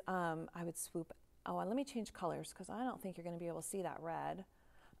is I would swoop, oh, and let me change colors because I don't think you're going to be able to see that red.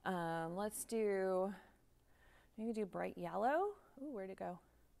 Let's do, maybe do bright yellow. Ooh, where'd it go?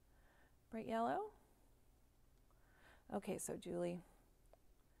 Bright yellow. Okay, so Julie,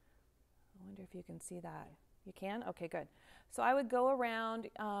 I wonder if you can see that. You can? Okay, good. So I would go around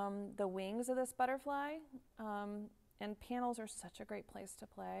the wings of this butterfly, and panels are such a great place to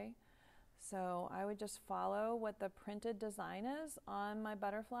play. So I would just follow what the printed design is on my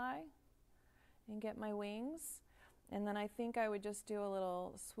butterfly and get my wings. And then I think I would just do a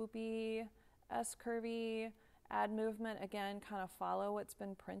little swoopy, S-curvy, add movement, again, kind of follow what's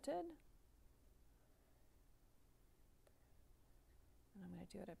been printed. And I'm going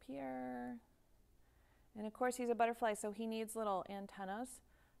to do it up here. And of course, he's a butterfly, so he needs little antennas.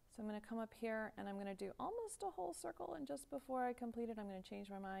 So I'm going to come up here, and I'm going to do almost a whole circle. And just before I complete it, I'm going to change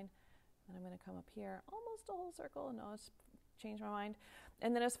my mind. And I'm going to come up here, almost a whole circle, and I'll just change my mind.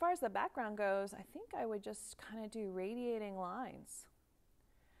 And then as far as the background goes, I think I would just kind of do radiating lines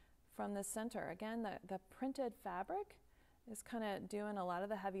from the center. Again, the printed fabric is kind of doing a lot of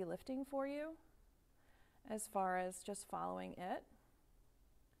the heavy lifting for you as far as just following it.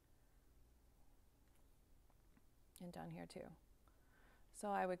 And down here too. So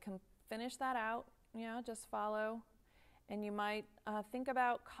I would finish that out, you know, just follow. And you might think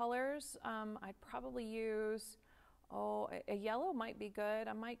about colors. I'd probably use, a yellow might be good.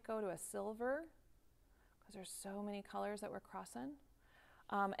 I might go to a silver because there's so many colors that we're crossing.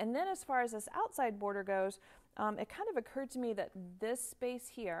 And then as far as this outside border goes, it kind of occurred to me that this space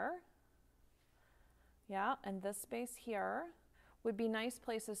here, yeah, and this space here would be nice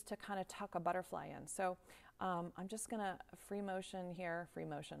places to kind of tuck a butterfly in. So I'm just going to free motion here, free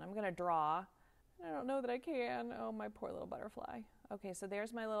motion. I'm going to draw. I don't know that I can. Oh, my poor little butterfly. Okay, so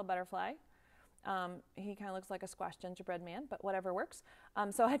there's my little butterfly. He kind of looks like a squashed gingerbread man, but whatever works.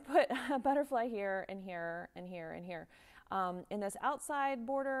 So I'd put a butterfly here and here and here and here. In this outside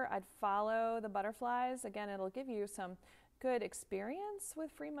border, I'd follow the butterflies. Again, it'll give you some good experience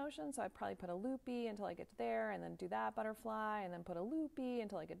with free motion. So I'd probably put a loopy until I get to there, and then do that butterfly, and then put a loopy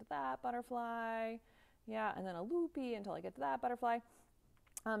until I get to that butterfly. Yeah, and then a loopy until I get to that butterfly.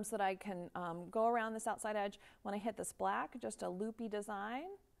 So that I can go around this outside edge. When I hit this black, just a loopy design.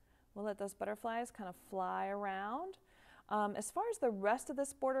 We'll let those butterflies kind of fly around. As far as the rest of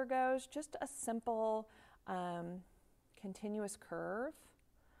this border goes, just a simple continuous curve,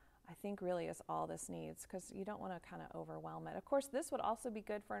 I think really is all this needs, because you don't want to kind of overwhelm it. Of course, this would also be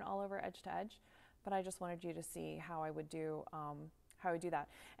good for an all over edge to edge, but I just wanted you to see how I would do that.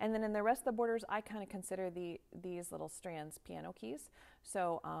 And then in the rest of the borders, I kind of consider these little strands piano keys.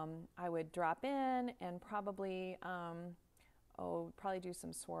 So I would drop in and probably do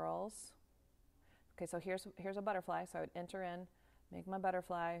some swirls. Okay, so here's a butterfly. So I would enter in, make my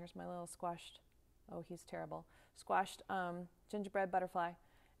butterfly. Here's my little squashed, oh, he's terrible, squashed gingerbread butterfly.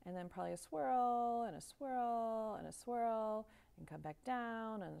 And then probably a swirl and a swirl and a swirl, and come back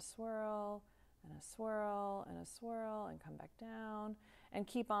down, and a swirl and a swirl and a swirl, and come back down, and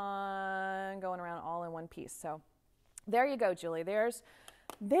keep on going around all in one piece. So there you go, Julie. There's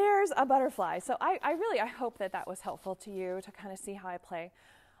a butterfly. So I hope that was helpful to you to kind of see how I play.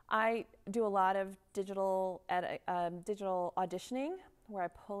 I do a lot of digital auditioning where I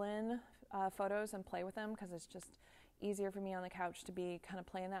pull in photos and play with them, because it's just easier for me on the couch to be kind of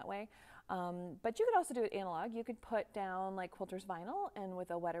playing that way. But you could also do it analog. You could put down like quilter's vinyl and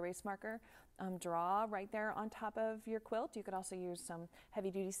with a wet erase marker, draw right there on top of your quilt. You could also use some heavy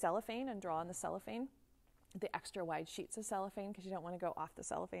duty cellophane and draw on the cellophane, the extra wide sheets of cellophane, because you don't want to go off the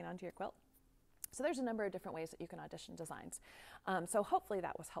cellophane onto your quilt. So there's a number of different ways that you can audition designs. So hopefully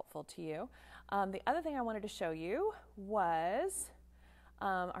that was helpful to you. The other thing I wanted to show you was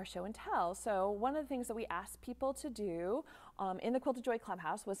our show and tell. So one of the things that we asked people to do in the Quilted Joy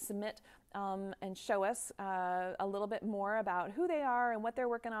Clubhouse was submit and show us a little bit more about who they are and what they're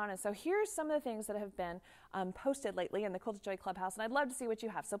working on. And so here's some of the things that have been posted lately in the Quilted Joy Clubhouse, and I'd love to see what you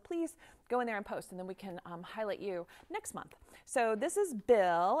have. So please go in there and post, and then we can highlight you next month. So this is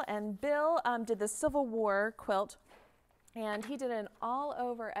Bill, and Bill did the Civil War quilt, and he did an all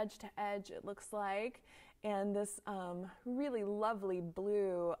over edge to edge, it looks like. And this really lovely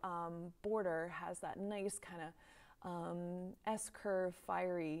blue border has that nice kind of S-curve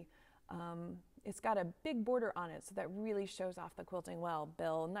fiery, it's got a big border on it, so that really shows off the quilting well.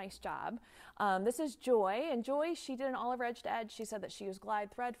 Bill, nice job. This is Joy, and Joy, she did an all over edge to edge. She said that she used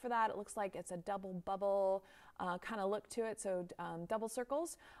glide thread for that. It looks like it's a double bubble kind of look to it, so double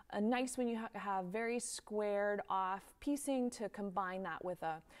circles. Nice when you have very squared off piecing to combine that with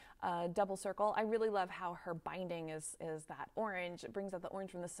a double circle. I really love how her binding is that orange. It brings out the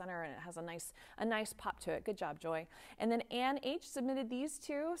orange from the center, and it has a nice pop to it. Good job, Joy. And then Ann H. submitted these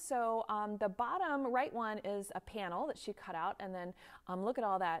two. So the bottom right one is a panel that she cut out, and then look at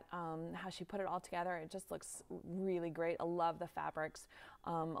all that, how she put it all together. It just looks really great. I love the fabrics.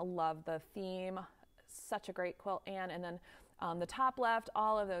 I love the theme. Such a great quilt, Ann. And then the top left,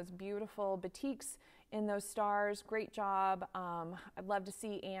 all of those beautiful batiks in those stars. Great job. I'd love to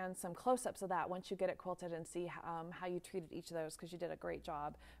see, Ann, some close-ups of that once you get it quilted and see how you treated each of those, because you did a great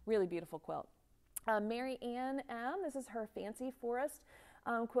job. Really beautiful quilt. Mary Ann M., this is her Fancy Forest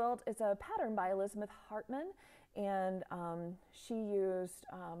quilt. It's a pattern by Elizabeth Hartman, and she used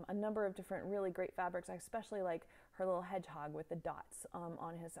a number of different really great fabrics. I especially like her little hedgehog with the dots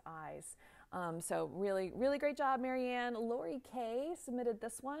on his eyes. So really, really great job, Mary Ann. Lori K. submitted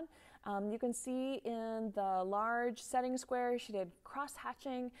this one. You can see in the large setting square, she did cross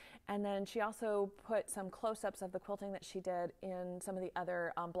hatching, and then she also put some close-ups of the quilting that she did in some of the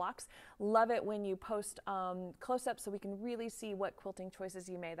other blocks. Love it when you post close-ups so we can really see what quilting choices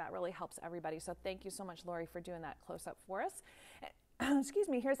you made. That really helps everybody. So thank you so much, Lori, for doing that close-up for us. Excuse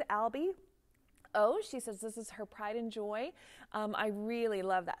me, here's Albie. Oh, she says this is her pride and joy. I really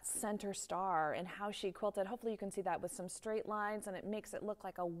love that center star and how she quilted. Hopefully you can see that with some straight lines, and it makes it look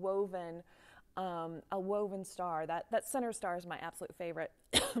like a woven star. That center star is my absolute favorite.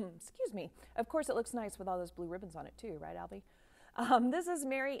 Excuse me. Of course, it looks nice with all those blue ribbons on it too, right, Albie? This is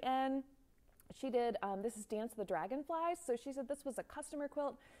Mary N. She did, this is Dance of the Dragonflies. So she said this was a customer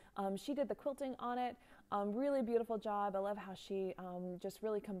quilt. She did the quilting on it. Really beautiful job. I love how she just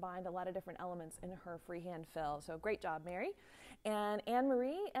really combined a lot of different elements in her freehand fill. So great job, Mary. And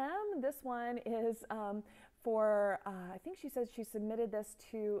Anne-Marie M., this one is for, I think she says she submitted this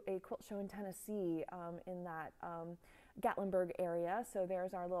to a quilt show in Tennessee in that Gatlinburg area. So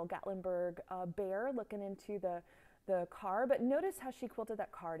there's our little Gatlinburg bear looking into the car, but notice how she quilted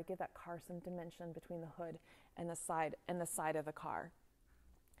that car to give that car some dimension between the hood and the side of the car.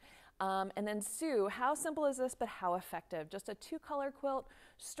 And then Sue, how simple is this, but how effective? Just a 2-color quilt,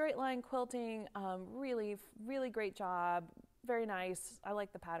 straight line quilting, really, really great job. Very nice. I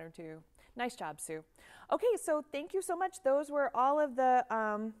like the pattern too. Nice job, Sue. Okay, so thank you so much. Those were all of the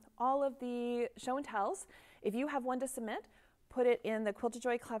show and tells. If you have one to submit, put it in the Quilted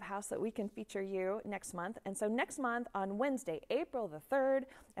Joy Clubhouse so that we can feature you next month. And so next month on Wednesday, April the 3rd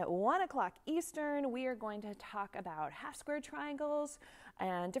at 1 o'clock Eastern, we are going to talk about half square triangles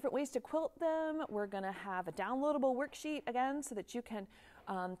and different ways to quilt them. We're going to have a downloadable worksheet again so that you can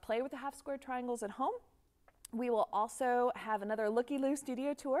play with the half square triangles at home. We will also have another looky-loo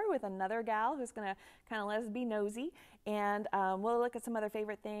studio tour with another gal who's going to kind of let us be nosy, and we'll look at some other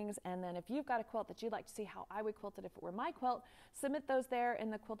favorite things. And then if you've got a quilt that you'd like to see how I would quilt it if it were my quilt, submit those there in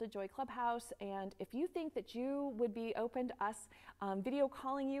the Quilted Joy Clubhouse. And if you think that you would be open to us video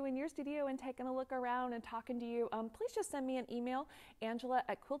calling you in your studio and taking a look around and talking to you, please just send me an email,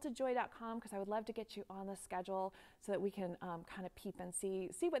 angela@quiltedjoy.com, because I would love to get you on the schedule so that we can kind of peep and see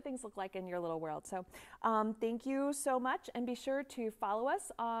what things look like in your little world. So thank you so much, and be sure to follow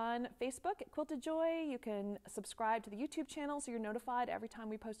us on Facebook at Quilted Joy. You can subscribe to the YouTube channel so you're notified every time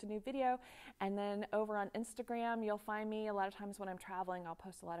we post a new video. And then over on Instagram, you'll find me a lot of times when I'm traveling. I'll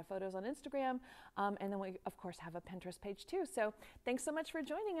post a lot of photos on Instagram. And then we, of course, have a Pinterest page too. So thanks so much for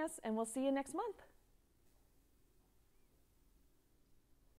joining us, and we'll see you next month.